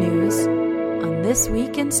Trek news on This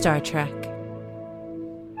Week in Star Trek.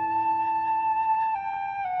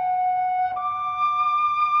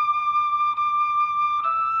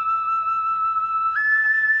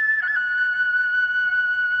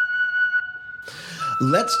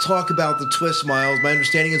 Let's talk about the twist, Miles. My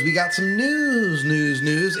understanding is we got some news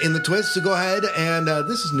in the twist, so go ahead. And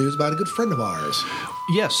this is news about a good friend of ours.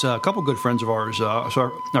 Yes, a couple good friends of ours.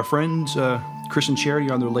 So our friends Chris and Charity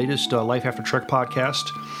on their latest Life After Trek podcast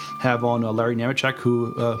have on Larry Nemeczek,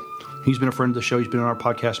 who he's been a friend of the show. He's been on our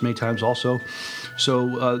podcast many times also.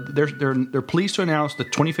 So they're pleased to announce the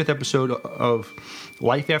 25th episode of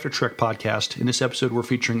Life After Trek podcast. In this episode, we're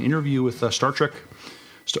featuring an interview with Star Trek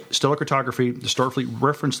Stellar Cartography, the Starfleet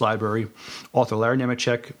Reference Library, author Larry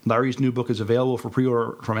Nemeczek. Larry's new book is available for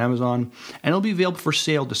pre-order from Amazon, and it'll be available for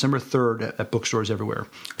sale December 3rd at bookstores everywhere.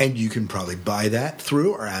 And you can probably buy that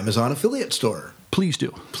through our Amazon affiliate store. Please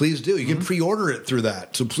do. You can pre-order it through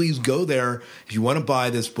that. So please go there. If you want to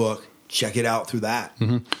buy this book, check it out through that.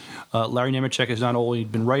 Larry Nemeczek has not only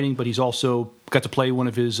been writing, but he's also got to play one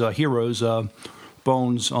of his heroes,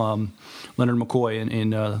 Bones, Leonard McCoy,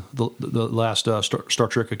 in the last Star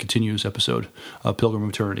Trek Continues episode, Pilgrim of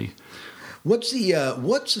Eternity. What's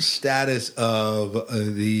the status of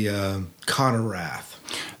the Connor Wrath?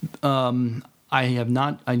 I have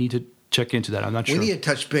not. I need to check into that. I'm not sure. We need to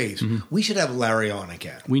touch base. We should have Larry on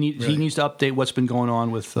again. He needs to update what's been going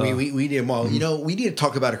on with. We need him on. We need to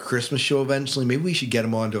talk about a Christmas show eventually. Maybe we should get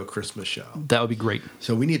him on to a Christmas show. That would be great.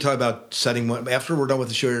 So we need to talk about setting one after we're done with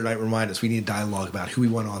the show tonight. Remind us. We need a dialogue about who we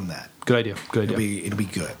want on that. Good idea. It'll be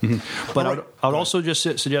good. But I would also just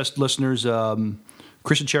suggest listeners.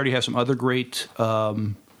 Chris and Charity have some other great.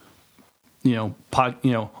 On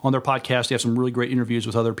their podcast, they have some really great interviews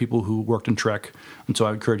with other people who worked in Trek, and so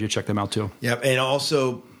I encourage you to check them out too. Yep, and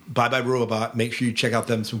also Bye Bye Robot. Make sure you check out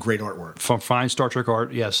them. Some great artwork, from fine Star Trek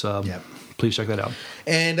art. Yes, please check that out.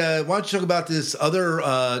 And why don't you talk about this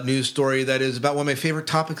other news story that is about one of my favorite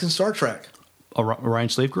topics in Star Trek? Orion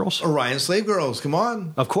Slave Girls? Orion Slave Girls, come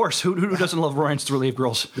on. Of course. Who doesn't love Orion Slave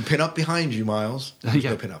Girls? The pin-up behind you, Miles. There's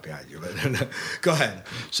no pin-up behind you, but go ahead.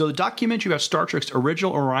 So the documentary about Star Trek's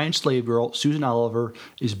original Orion Slave Girl, Susan Oliver,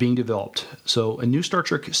 is being developed. So a new Star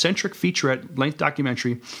Trek-centric featurette-length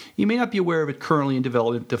documentary. You may not be aware of it currently in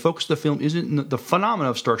development. The focus of the film isn't the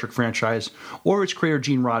phenomenon of Star Trek franchise or its creator,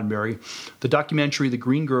 Gene Roddenberry. The documentary, The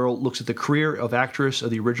Green Girl, looks at the career of actress of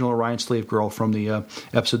the original Orion Slave Girl from the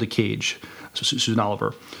episode The Cage. Susan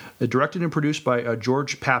Oliver. Directed and produced by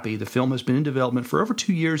George Pappy, the film has been in development for over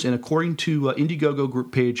 2 years, and according to Indiegogo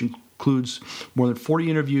group page, includes more than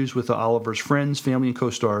 40 interviews with Oliver's friends, family, and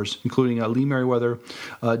co-stars, including Lee Merriweather,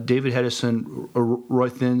 David Hedison, Roy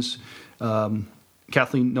Thins,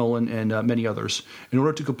 Kathleen Nolan, and many others. In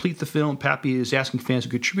order to complete the film, Pappy is asking fans to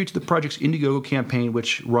contribute to the project's Indiegogo campaign,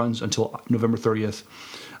 which runs until November 30th.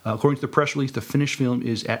 According to the press release, the finished film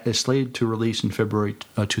is slated to release in February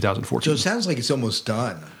 2014. So it sounds like it's almost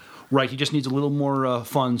done. Right. He just needs a little more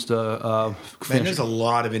funds to finish. Man, there's a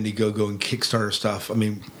lot of Indiegogo and Kickstarter stuff. I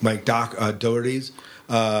mean, like Doc Doherty's,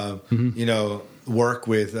 work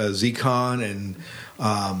with Zcon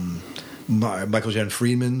and Michael Jan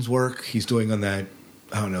Friedman's work he's doing on that.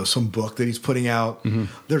 I don't know, some book that he's putting out.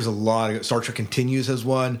 There's a lot of Star Trek Continues has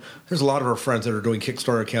one. There's a lot of our friends that are doing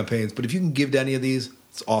Kickstarter campaigns. But if you can give to any of these,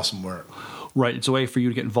 it's awesome work. Right. It's a way for you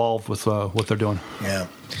to get involved with what they're doing. Yeah.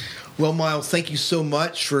 Well, Miles, thank you so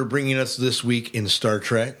much for bringing us This Week in Star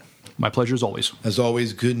Trek. My pleasure as always. As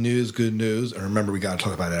always, good news. And remember, we got to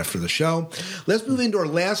talk about it after the show. Let's move into our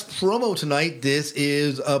last promo tonight. This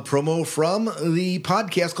is a promo from the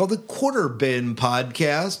podcast called the Quarter Bin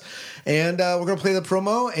Podcast. And we're going to play the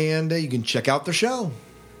promo, and you can check out the show.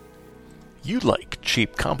 You like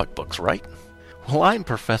cheap comic books, right? Well, I'm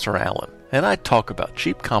Professor Allen, and I talk about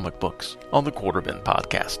cheap comic books on the Quarterbin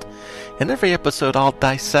Podcast. In every episode, I'll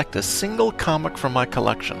dissect a single comic from my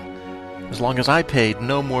collection, as long as I paid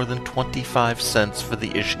no more than 25 cents for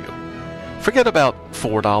the issue. Forget about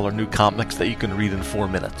 $4 new comics that you can read in 4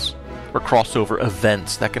 minutes, or crossover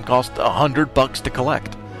events that can cost $100 to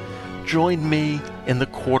collect. Join me in the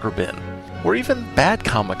Quarterbin, where even bad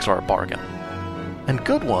comics are a bargain, and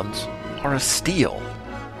good ones are a steal.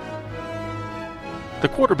 The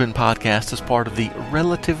Quarterbin Podcast is part of the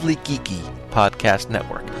Relatively Geeky Podcast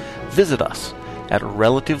Network. Visit us at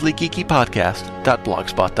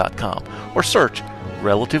relativelygeekypodcast.blogspot.com or search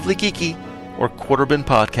Relatively Geeky or Quarterbin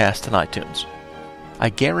Podcast in iTunes. I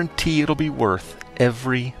guarantee it'll be worth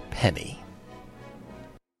every penny.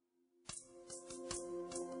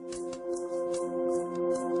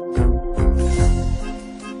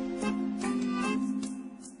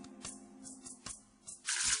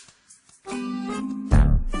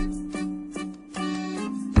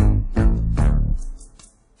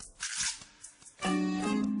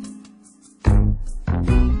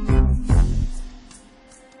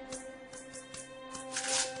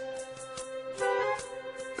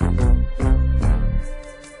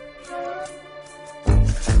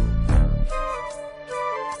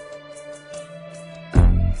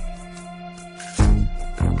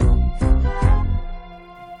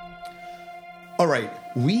 All right,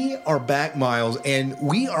 we are back, Miles, and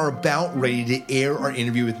we are about ready to air our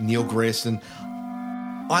interview with Neil Grayston.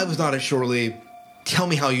 I was not at shore leave. Tell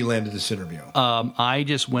me how you landed this interview. I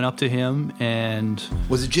just went up to him and...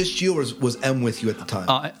 Was it just you, or was Em with you at the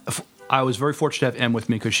time? I was very fortunate to have Em with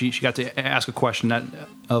me because she got to ask a question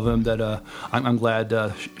of him that I'm glad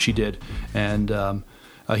she did. And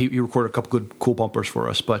he recorded a couple good, cool bumpers for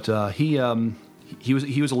us. But he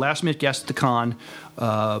was a last-minute guest at the con,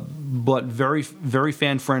 but very, very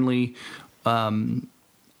fan-friendly.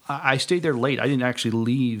 I stayed there late. I didn't actually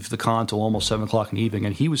leave the con until almost 7 o'clock in the evening,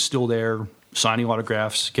 and he was still there signing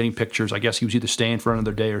autographs, getting pictures. I guess he was either staying for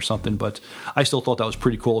another day or something, but I still thought that was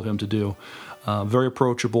pretty cool of him to do. Very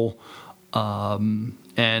approachable,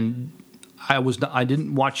 and I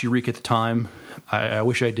didn't watch Eureka at the time. I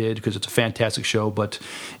wish I did because it's a fantastic show, but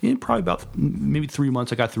in probably about maybe 3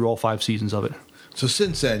 months, I got through all 5 seasons of it. So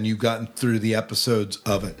since then, you've gotten through the episodes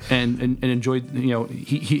of it, and enjoyed. You know,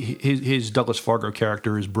 his Douglas Fargo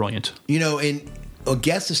character is brilliant. You know, and a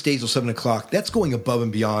guest that stays till 7 o'clock, that's going above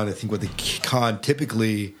and beyond, I think, what the con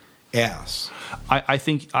typically asks. I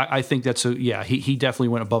think that's he definitely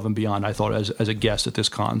went above and beyond, I thought, as a guest at this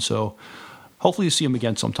con. So hopefully you see him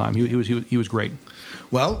again sometime. He was great.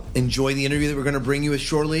 Well, enjoy the interview that we're going to bring you with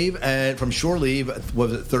Shore Leave. And from Shore Leave,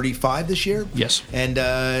 was it 35 this year? Yes. And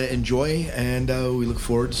enjoy, and we look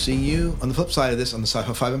forward to seeing you on the flip side of this on the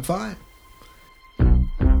Sci-Fi 5 and 5.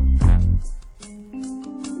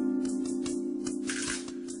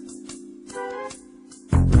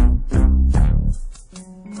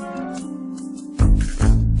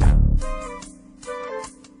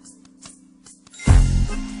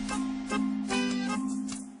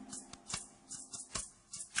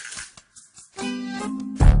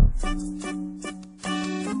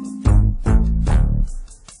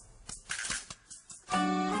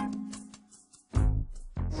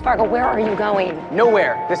 Fargo, where are you going?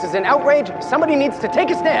 Nowhere. This is an outrage. Somebody needs to take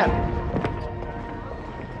a stand.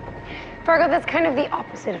 Fargo, that's kind of the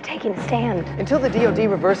opposite of taking a stand. Until the DOD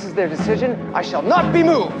reverses their decision, I shall not be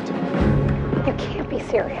moved. You can't be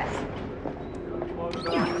serious.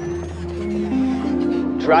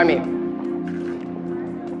 Try me.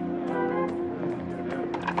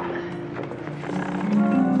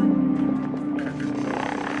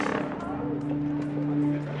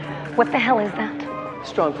 What the hell is that?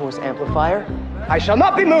 Strong force amplifier. I shall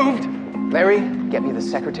not be moved. Larry, get me the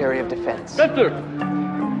Secretary of Defense. Yes, sir.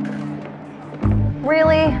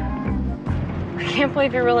 Really? I can't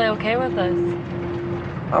believe you're really okay with this.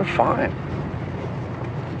 I'm fine.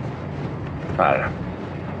 I don't know.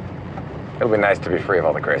 It'll be nice to be free of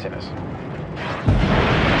all the craziness.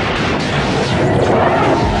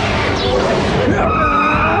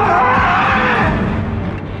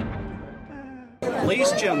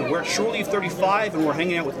 Ladies and gentlemen, we're at Shore Leave 35, and we're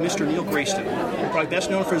hanging out with Mr. Neil Grayston. Probably best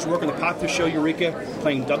known for his work on the popular show Eureka,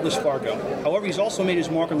 playing Douglas Fargo. However, he's also made his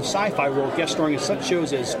mark on the sci-fi world, guest starring in such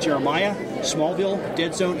shows as Jeremiah, Smallville,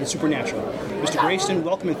 Dead Zone, and Supernatural. Mr. Grayston,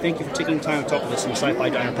 welcome and thank you for taking the time to talk with us on the Sci-Fi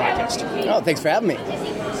Diner podcast. Oh, thanks for having me.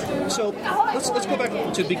 So let's go back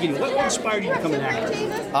to the beginning. What inspired you to become an actor?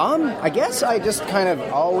 I guess I just kind of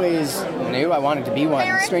always knew I wanted to be one.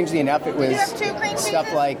 Strangely enough, it was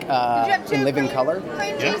stuff like In Living Color,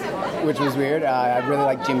 which was weird. I really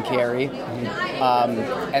liked Jim Carrey.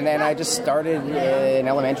 And then I just started in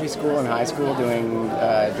elementary school and high school doing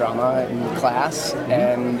drama in class.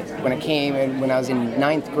 And when I was in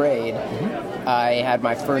 9th grade, I had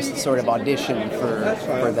my first sort of audition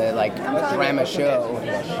for the drama show,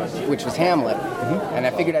 which was Hamlet. And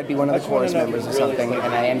I figured I'd be one of the chorus members or something,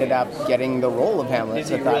 and I ended up getting the role of Hamlet.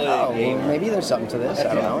 So I thought, well, maybe there's something to this.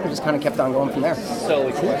 I don't know. And just kind of kept on going from there.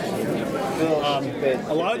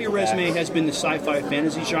 A lot of your resume has been the sci-fi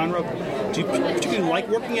fantasy genre. Do you particularly like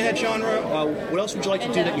working in that genre? What else would you like to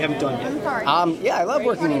do that you haven't done yet? Yeah, I love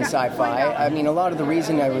working in sci-fi. I mean, a lot of the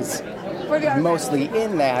reason I was mostly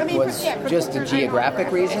in that was just a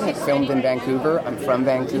geographic reason. It filmed in Vancouver. I'm from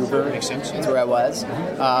Vancouver. Makes sense. That's where I was.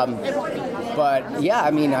 But yeah,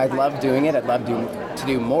 I mean, I love doing it. I'd love to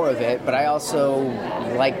do more of it. But I also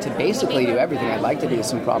like to basically do everything. I'd like to do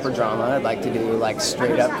some proper drama. I'd like to do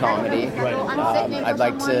straight up comedy. Right. I'd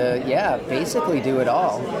like to, basically do it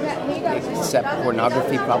all, except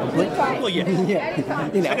pornography, probably. Well, yeah. I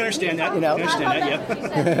can understand that. I can understand that. Yeah.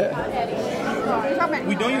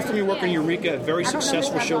 We know you from your work on Eureka, a very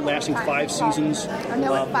successful show lasting 5 seasons.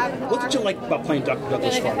 What did you like about playing Dr.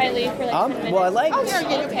 Douglas Fargo? Well, I liked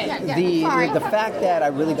the fact that I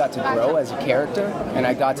really got to grow as a character, and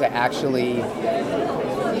I got to actually,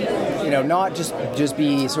 not just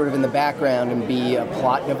be sort of in the background and be a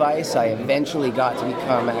plot device. I eventually got to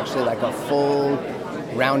become actually a full,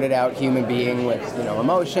 rounded out human being with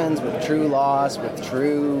emotions, with true loss, with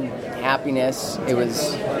true happiness.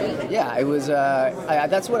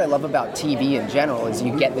 That's what I love about TV in general, is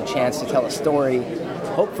you get the chance to tell a story,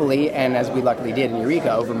 hopefully, and as we luckily did in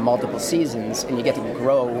Eureka, over multiple seasons, and you get to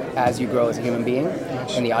grow as you grow as a human being,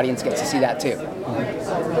 and the audience gets to see that too.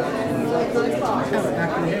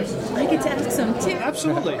 I get to ask some too.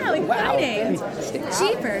 Absolutely. How exciting.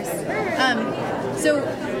 Jeepers. So,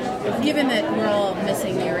 given that we're all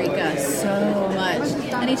missing Eureka so much,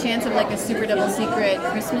 any chance of a super double secret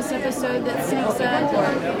Christmas episode that sneaks up, or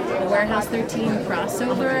the Warehouse 13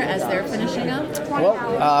 crossover as they're finishing up? Well,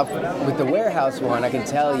 with the Warehouse one, I can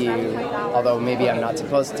tell you, although maybe I'm not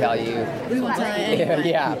supposed to tell you. We won't tell you anyone.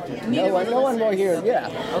 Yeah. No one will hear.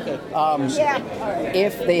 Yeah. Okay.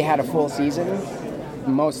 If they had a full season,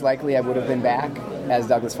 most likely I would have been back as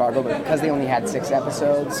Douglas Fargo, but because they only had 6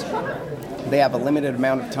 episodes, they have a limited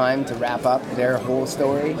amount of time to wrap up their whole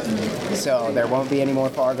story, so there won't be any more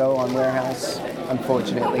Fargo on Warehouse,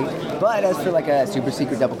 unfortunately. But as for a super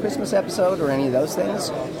secret double Christmas episode or any of those things,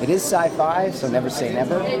 it is sci-fi, so never say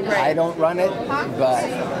never. Right. I don't run it, but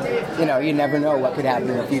you never know what could happen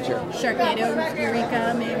in the future. Sharknado,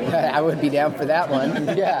 Eureka, maybe? I would be down for that one.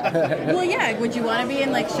 Yeah. Well, yeah. Would you want to be in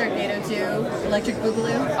Sharknado 2, Electric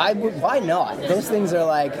Boogaloo? I would. Why not? Those things are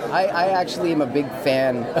I actually am a big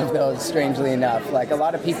fan of those, strangely enough. A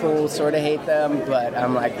lot of people sort of hate them, but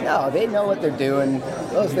I'm no, they know what they're doing.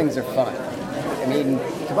 Those things are fun. I mean,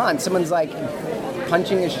 come on, someone's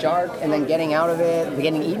punching a shark and then getting out of it,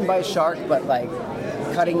 getting eaten by a shark, but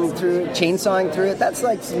cutting through it, chainsawing through it. That's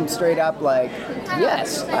some straight up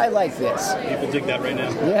yes, I like this. People dig that right now.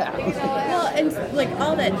 Yeah. Well, and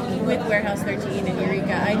all that with Warehouse 13 and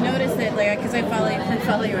Eureka, I noticed that because I follow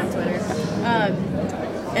you on Twitter.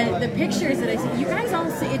 And the pictures that I see, you guys all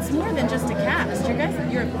see, it's more than just a cast.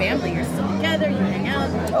 You're a family. You're still together. You hang out.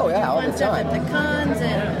 Oh, yeah, all the stuff time. At the cons.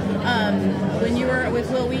 And when you were with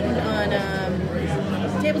Will Wheaton on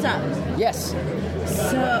Tabletop. Yes.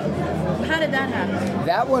 So, how did that happen?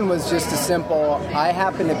 That one was just a simple, I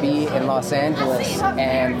happened to be in Los Angeles,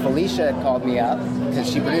 and Felicia had called me up, because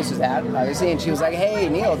she produces that, obviously, and she was like, hey,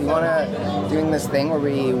 Neil, do you want to doing this thing where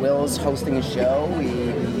Will's hosting a show,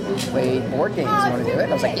 we play board games, you want to do it?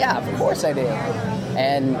 I was like, yeah, of course I do.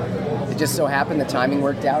 And it just so happened the timing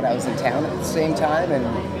worked out. I was in town at the same time, and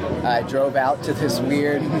I drove out to this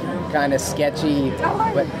weird, kind of sketchy,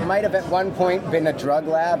 but might have at one point been a drug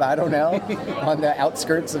lab, I don't know, on the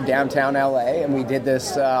outskirts of downtown LA, and we did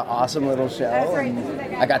this awesome little show,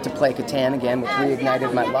 and I got to play Catan again, which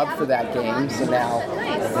reignited my love for that game, so now,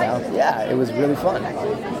 yeah, it was really fun.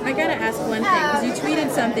 I gotta ask one thing, because you tweeted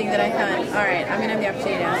something that I thought, all right, I'm gonna have the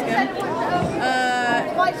opportunity to ask him.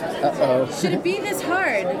 Should it be this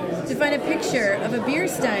hard to find a picture of a beer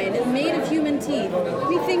stein made of human teeth?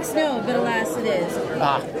 Methinks no, but alas it is.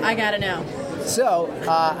 I gotta know. So,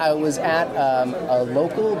 I was at a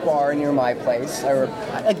local bar near my place, or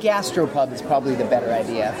a gastropub is probably the better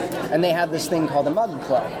idea, and they have this thing called a mug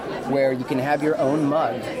club, where you can have your own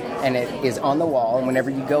mug and it is on the wall, and whenever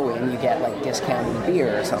you go in, you get like discounted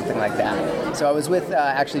beer or something like that. So I was with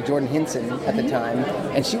actually Jordan Hinson at the time,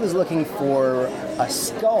 and she was looking for a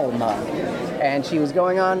skull mug, and she was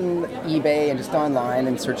going on eBay and just online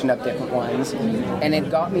and searching up different ones, and it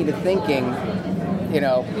got me to thinking,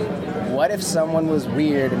 what if someone was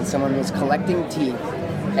weird and someone was collecting teeth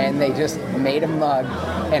and they just made a mug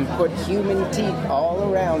and put human teeth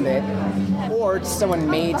all around it, or someone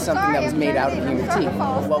made something that was made out of human teeth?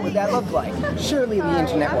 What would that look like? Surely the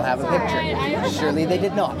internet will have a picture. Surely they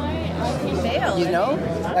did not. Failed.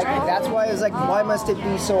 That's why I was like, why must it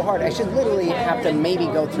be so hard? I should literally have to maybe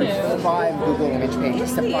go through 5 Google image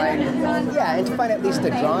pages to find, and to find at least a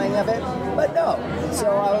drawing of it. But no. So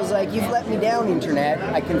I was like, you've let me down, internet.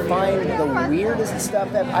 I can find the weirdest stuff.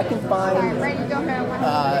 I can find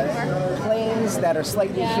planes that are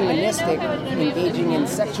slightly humanistic engaging in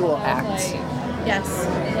sexual acts. Yes.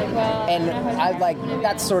 And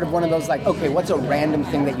that's sort of one of those okay, what's a random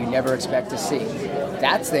thing that you never expect to see?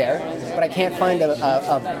 That's there, but I can't find a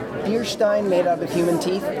beer stein made out of human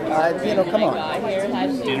teeth. Come on.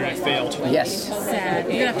 The internet failed. Yes. Sad.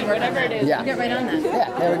 You're going to have to work on it. Yeah. You get right on that. Yeah,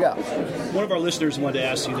 there we go. One of our listeners wanted to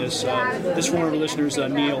ask you this. This is one of our listeners,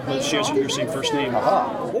 Neil, who shares your same first name.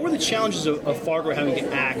 What were the challenges of Fargo having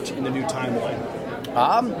to act in the new timeline?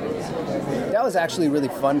 That was actually really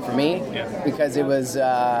fun for me because it was, it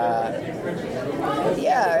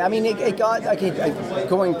got,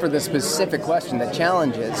 going for the specific question, the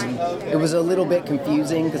challenges, it was a little bit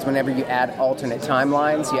confusing because whenever you add alternate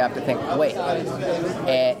timelines, you have to think, wait,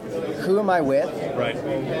 who am I with? Right.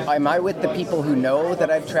 Am I with the people who know that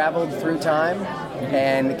I've traveled through time?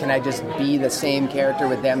 And can I just be the same character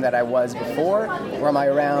with them that I was before? Or am I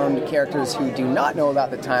around characters who do not know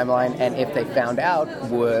about the timeline and if they found out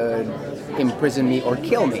would imprison me or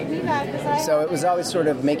kill me? So it was always sort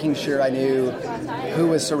of making sure I knew who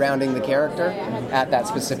was surrounding the character at that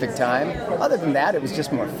specific time. Other than that, it was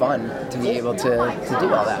just more fun to be able to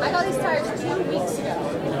do all that. I got these tires 2 weeks ago.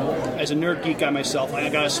 As a nerd geek guy myself, I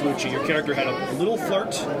got to salute you. Your character had a little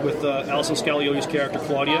flirt with Alison Scalioli's character,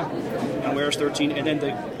 Claudia, on Warehouse 13, and then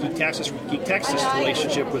the Geek Texas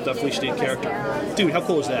relationship with the Felicia Day character. Dude, how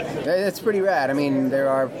cool is that? It's pretty rad. I mean, there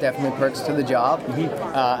are definitely perks to the job.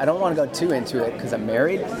 I don't want to go too into it because I'm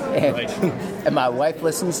married, and, and my wife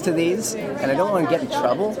listens to these, and I don't want to get in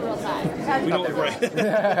trouble. We know it, right.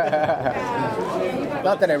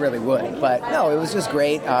 Not that I really would, but no, it was just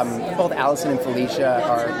great. Both Allison and Felicia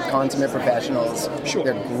are consummate professionals. Sure.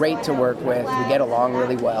 They're great to work with. We get along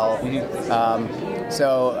really well.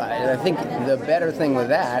 So I think the better thing with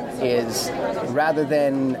that is rather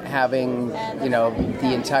than having,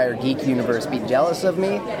 the entire geek universe be jealous of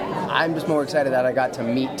me, I'm just more excited that I got to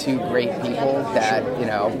meet 2 great people that,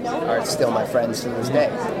 are still my friends to this day.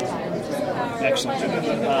 Excellent.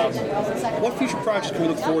 What future projects can we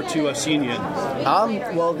look forward to seeing you in?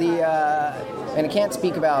 And I can't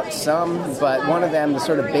speak about some, but one of them, the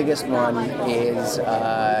sort of biggest one, is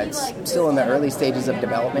it's still in the early stages of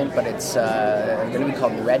development, but it's going to be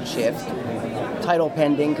called Redshift. Title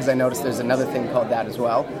pending, because I noticed there's another thing called that as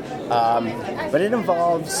well. But it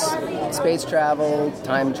involves space travel,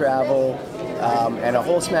 time travel, and a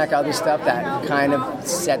whole smack of other stuff that kind of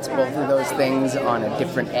sets both of those things on a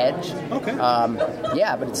different edge. Okay.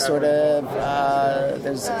 But it's sort of,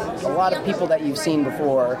 there's a lot of people that you've seen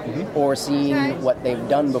before or seen what they've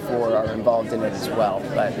done before are involved in it as well.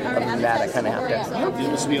 But other than that, I kind of have to...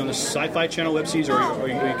 Will this be on the SciFi channel web series? Or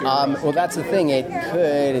well, that's the thing. It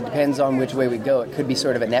depends on which way we go. It could be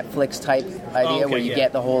sort of a Netflix type idea where you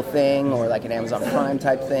get the whole thing, or like an Amazon Prime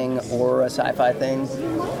type thing, or a SciFi thing.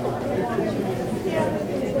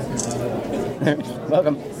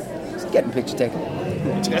 Welcome. Just getting picture taken.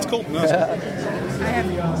 That's cool. Tell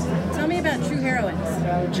me about True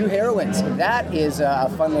Heroines. True Heroines. That is a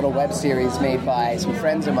fun little web series made by some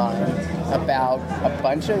friends of mine about a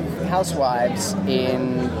bunch of housewives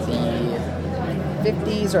in the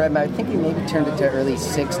 50s, or I think he maybe turned it to early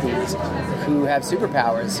 60s, who have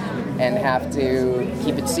superpowers and have to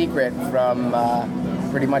keep it secret from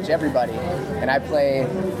pretty much everybody. And I play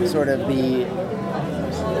sort of the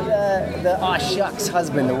aw shucks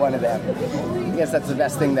husband to one of them. I guess that's the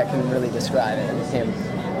best thing that can really describe him.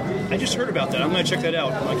 I just heard about that. I'm going to check that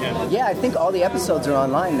out when I can. Yeah, I think all the episodes are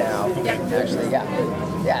online now. Okay. Actually, yeah.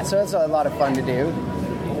 Yeah, so it's a lot of fun to do.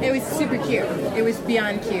 It was super cute. It was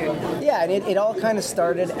beyond cute. Yeah, and it all kind of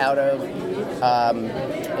started out of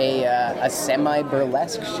a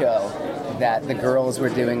semi-burlesque show that the girls were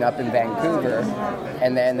doing up in Vancouver,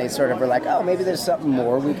 and then they sort of were like, oh, maybe there's something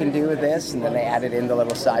more we can do with this, and then they added in the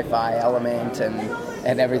little sci-fi element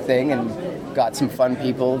and everything, and got some fun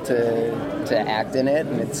people to act in it,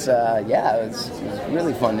 and it was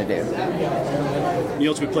really fun to do.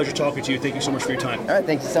 Neil, it's been a pleasure talking to you. Thank you so much for your time. All right,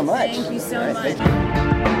 thank you so much. Thank you so much.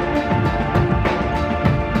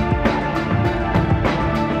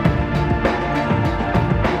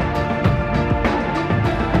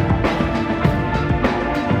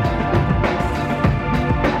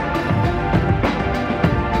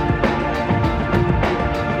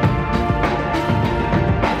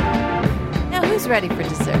 Ready for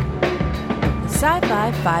dessert. The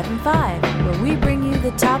Sci-Fi 5 and 5, where we bring you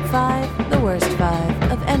the top 5, the worst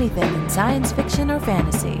 5 of anything in science fiction or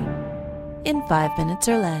fantasy in 5 minutes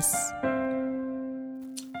or less.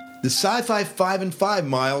 The Sci-Fi 5 and 5,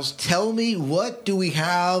 Miles. Tell me, what do we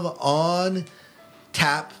have on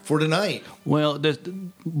tap for tonight? Well, a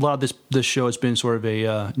lot of this show has been sort of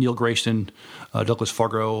a Neil Grayston, Douglas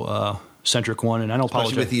Fargo centric one, and I don't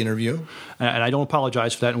apologize with the interview, and I don't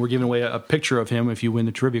apologize for that. And we're giving away a picture of him if you win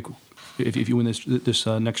the trivia, if you win this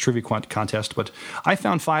next trivia contest. But I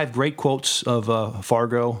found 5 great quotes of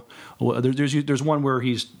Fargo. There's one where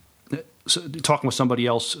he's talking with somebody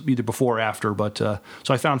else either before or after. But so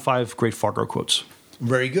I found 5 great Fargo quotes.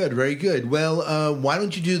 Very good, very good. Well, why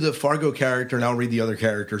don't you do the Fargo character, and I'll read the other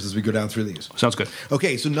characters as we go down through these. Sounds good.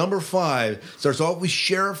 Okay, so number 5 starts off with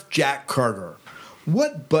Sheriff Jack Carter.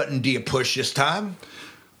 What button do you push this time?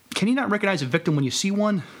 Can you not recognize a victim when you see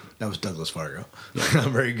one? That was Douglas Fargo.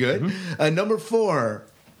 Very good. Mm-hmm. Number 4.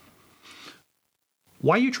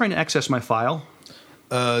 Why are you trying to access my file?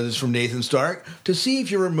 This is from Nathan Stark. To see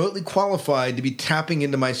if you're remotely qualified to be tapping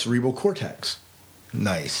into my cerebral cortex.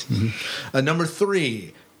 Nice. Mm-hmm. Number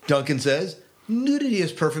 3. Duncan says, nudity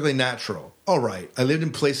is perfectly natural. All right, I lived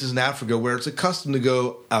in places in Africa where it's accustomed to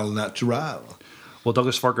go al natural. Well,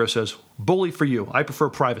 Douglas Fargo says, bully for you. I prefer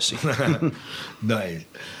privacy. Nice.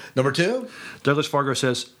 Number 2. Douglas Fargo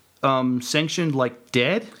says, sanctioned like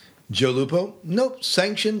dead? Joe Lupo, nope,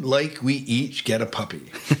 sanctioned like we each get a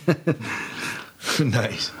puppy.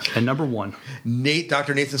 Nice. And number 1.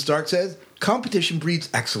 Dr. Nathan Stark says, competition breeds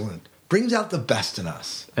excellent, brings out the best in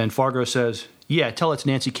us. And Fargo says, yeah, tell it's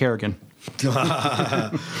Nancy Kerrigan.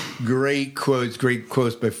 Great quotes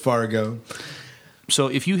by Fargo. So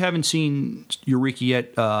if you haven't seen Eureka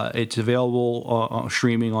yet, it's available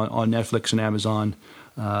streaming on Netflix and Amazon.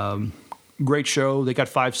 Great show. They got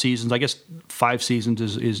 5 seasons. I guess 5 seasons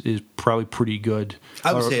is probably pretty good.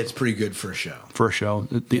 I would say it's pretty good for a show.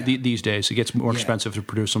 These days. It gets more expensive to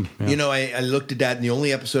produce them. Yeah. You know, I looked at that, and the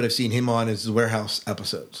only episode I've seen him on is the Warehouse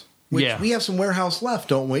episodes. Which we have some Warehouse left,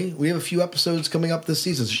 don't we? We have a few episodes coming up this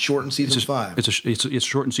season. It's a shortened season 5. It's a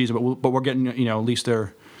shortened season, but we're getting, at least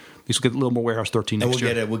we'll get a little more Warehouse 13 next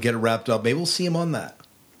year. We'll get it wrapped up. Maybe we'll see him on that.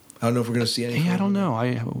 I don't know if we're going to see anything. Yeah, I don't know.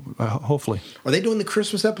 Hopefully. Are they doing the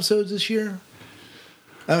Christmas episodes this year?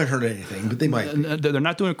 I haven't heard anything, but they might. They're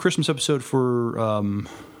not doing a Christmas episode for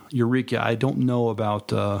Eureka. I don't know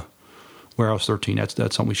about Warehouse 13. That's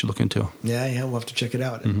something we should look into. Yeah, we'll have to check it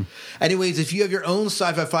out. Mm-hmm. Anyways, if you have your own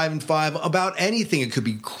Sci-Fi 5 and 5 about anything, it could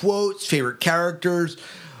be quotes, favorite characters,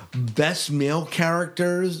 best male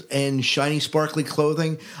characters, and shiny, sparkly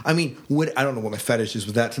clothing. I mean, I don't know what my fetish is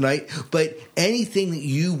with that tonight, but anything that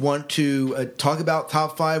you want to talk about,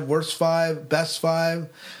 top 5, worst 5, best 5,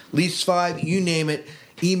 least 5, you name it,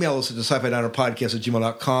 email us at the sci-fi diner podcast at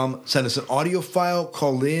gmail.com. Send us an audio file.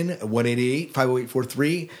 Call in at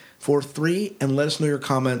 1-888-508-4343 and let us know your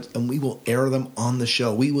comments, and we will air them on the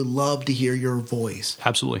show. We would love to hear your voice.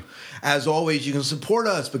 Absolutely. As always, you can support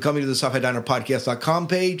us by coming to the sci-fi diner podcast.com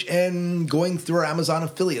page and going through our Amazon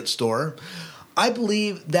affiliate store. I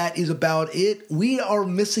believe that is about it. We are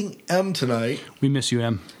missing M tonight. We miss you,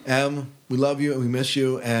 M. M, we love you and we miss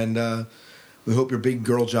you, and we hope your big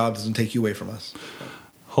girl job doesn't take you away from us.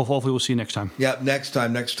 Hopefully we'll see you next time. Yeah, next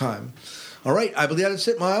time. All right, I believe that's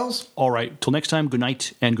it, Miles. All right, till next time, good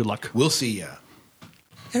night and good luck. We'll see ya.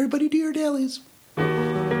 Everybody do your dailies.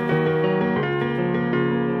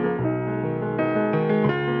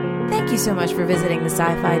 Thank you so much for visiting the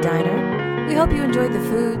Sci-Fi Diner. We hope you enjoyed the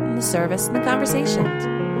food and the service and the conversations.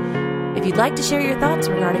 If you'd like to share your thoughts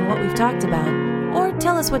regarding what we've talked about, or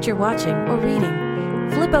tell us what you're watching or reading,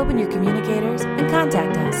 flip open your communicators and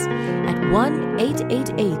contact us at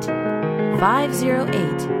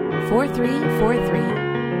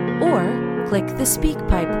 1-888-508-4343 or click the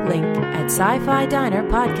SpeakPipe link at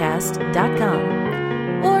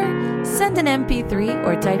sci-fi-dinerpodcast.com or send an MP3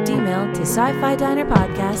 or typed email to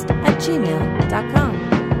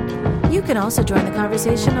sci-fi-dinerpodcast@gmail.com. You can also join the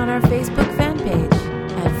conversation on our Facebook fan page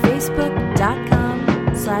at Facebook.com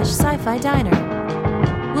patreon.com/sci-fi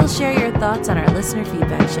diner. We'll share your thoughts on our listener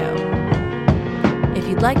feedback show. If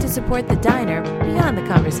you'd like to support the diner beyond the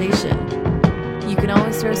conversation, you can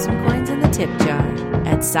always throw some coins in the tip jar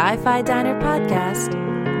at sci-fi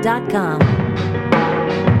dinerpodcast.com.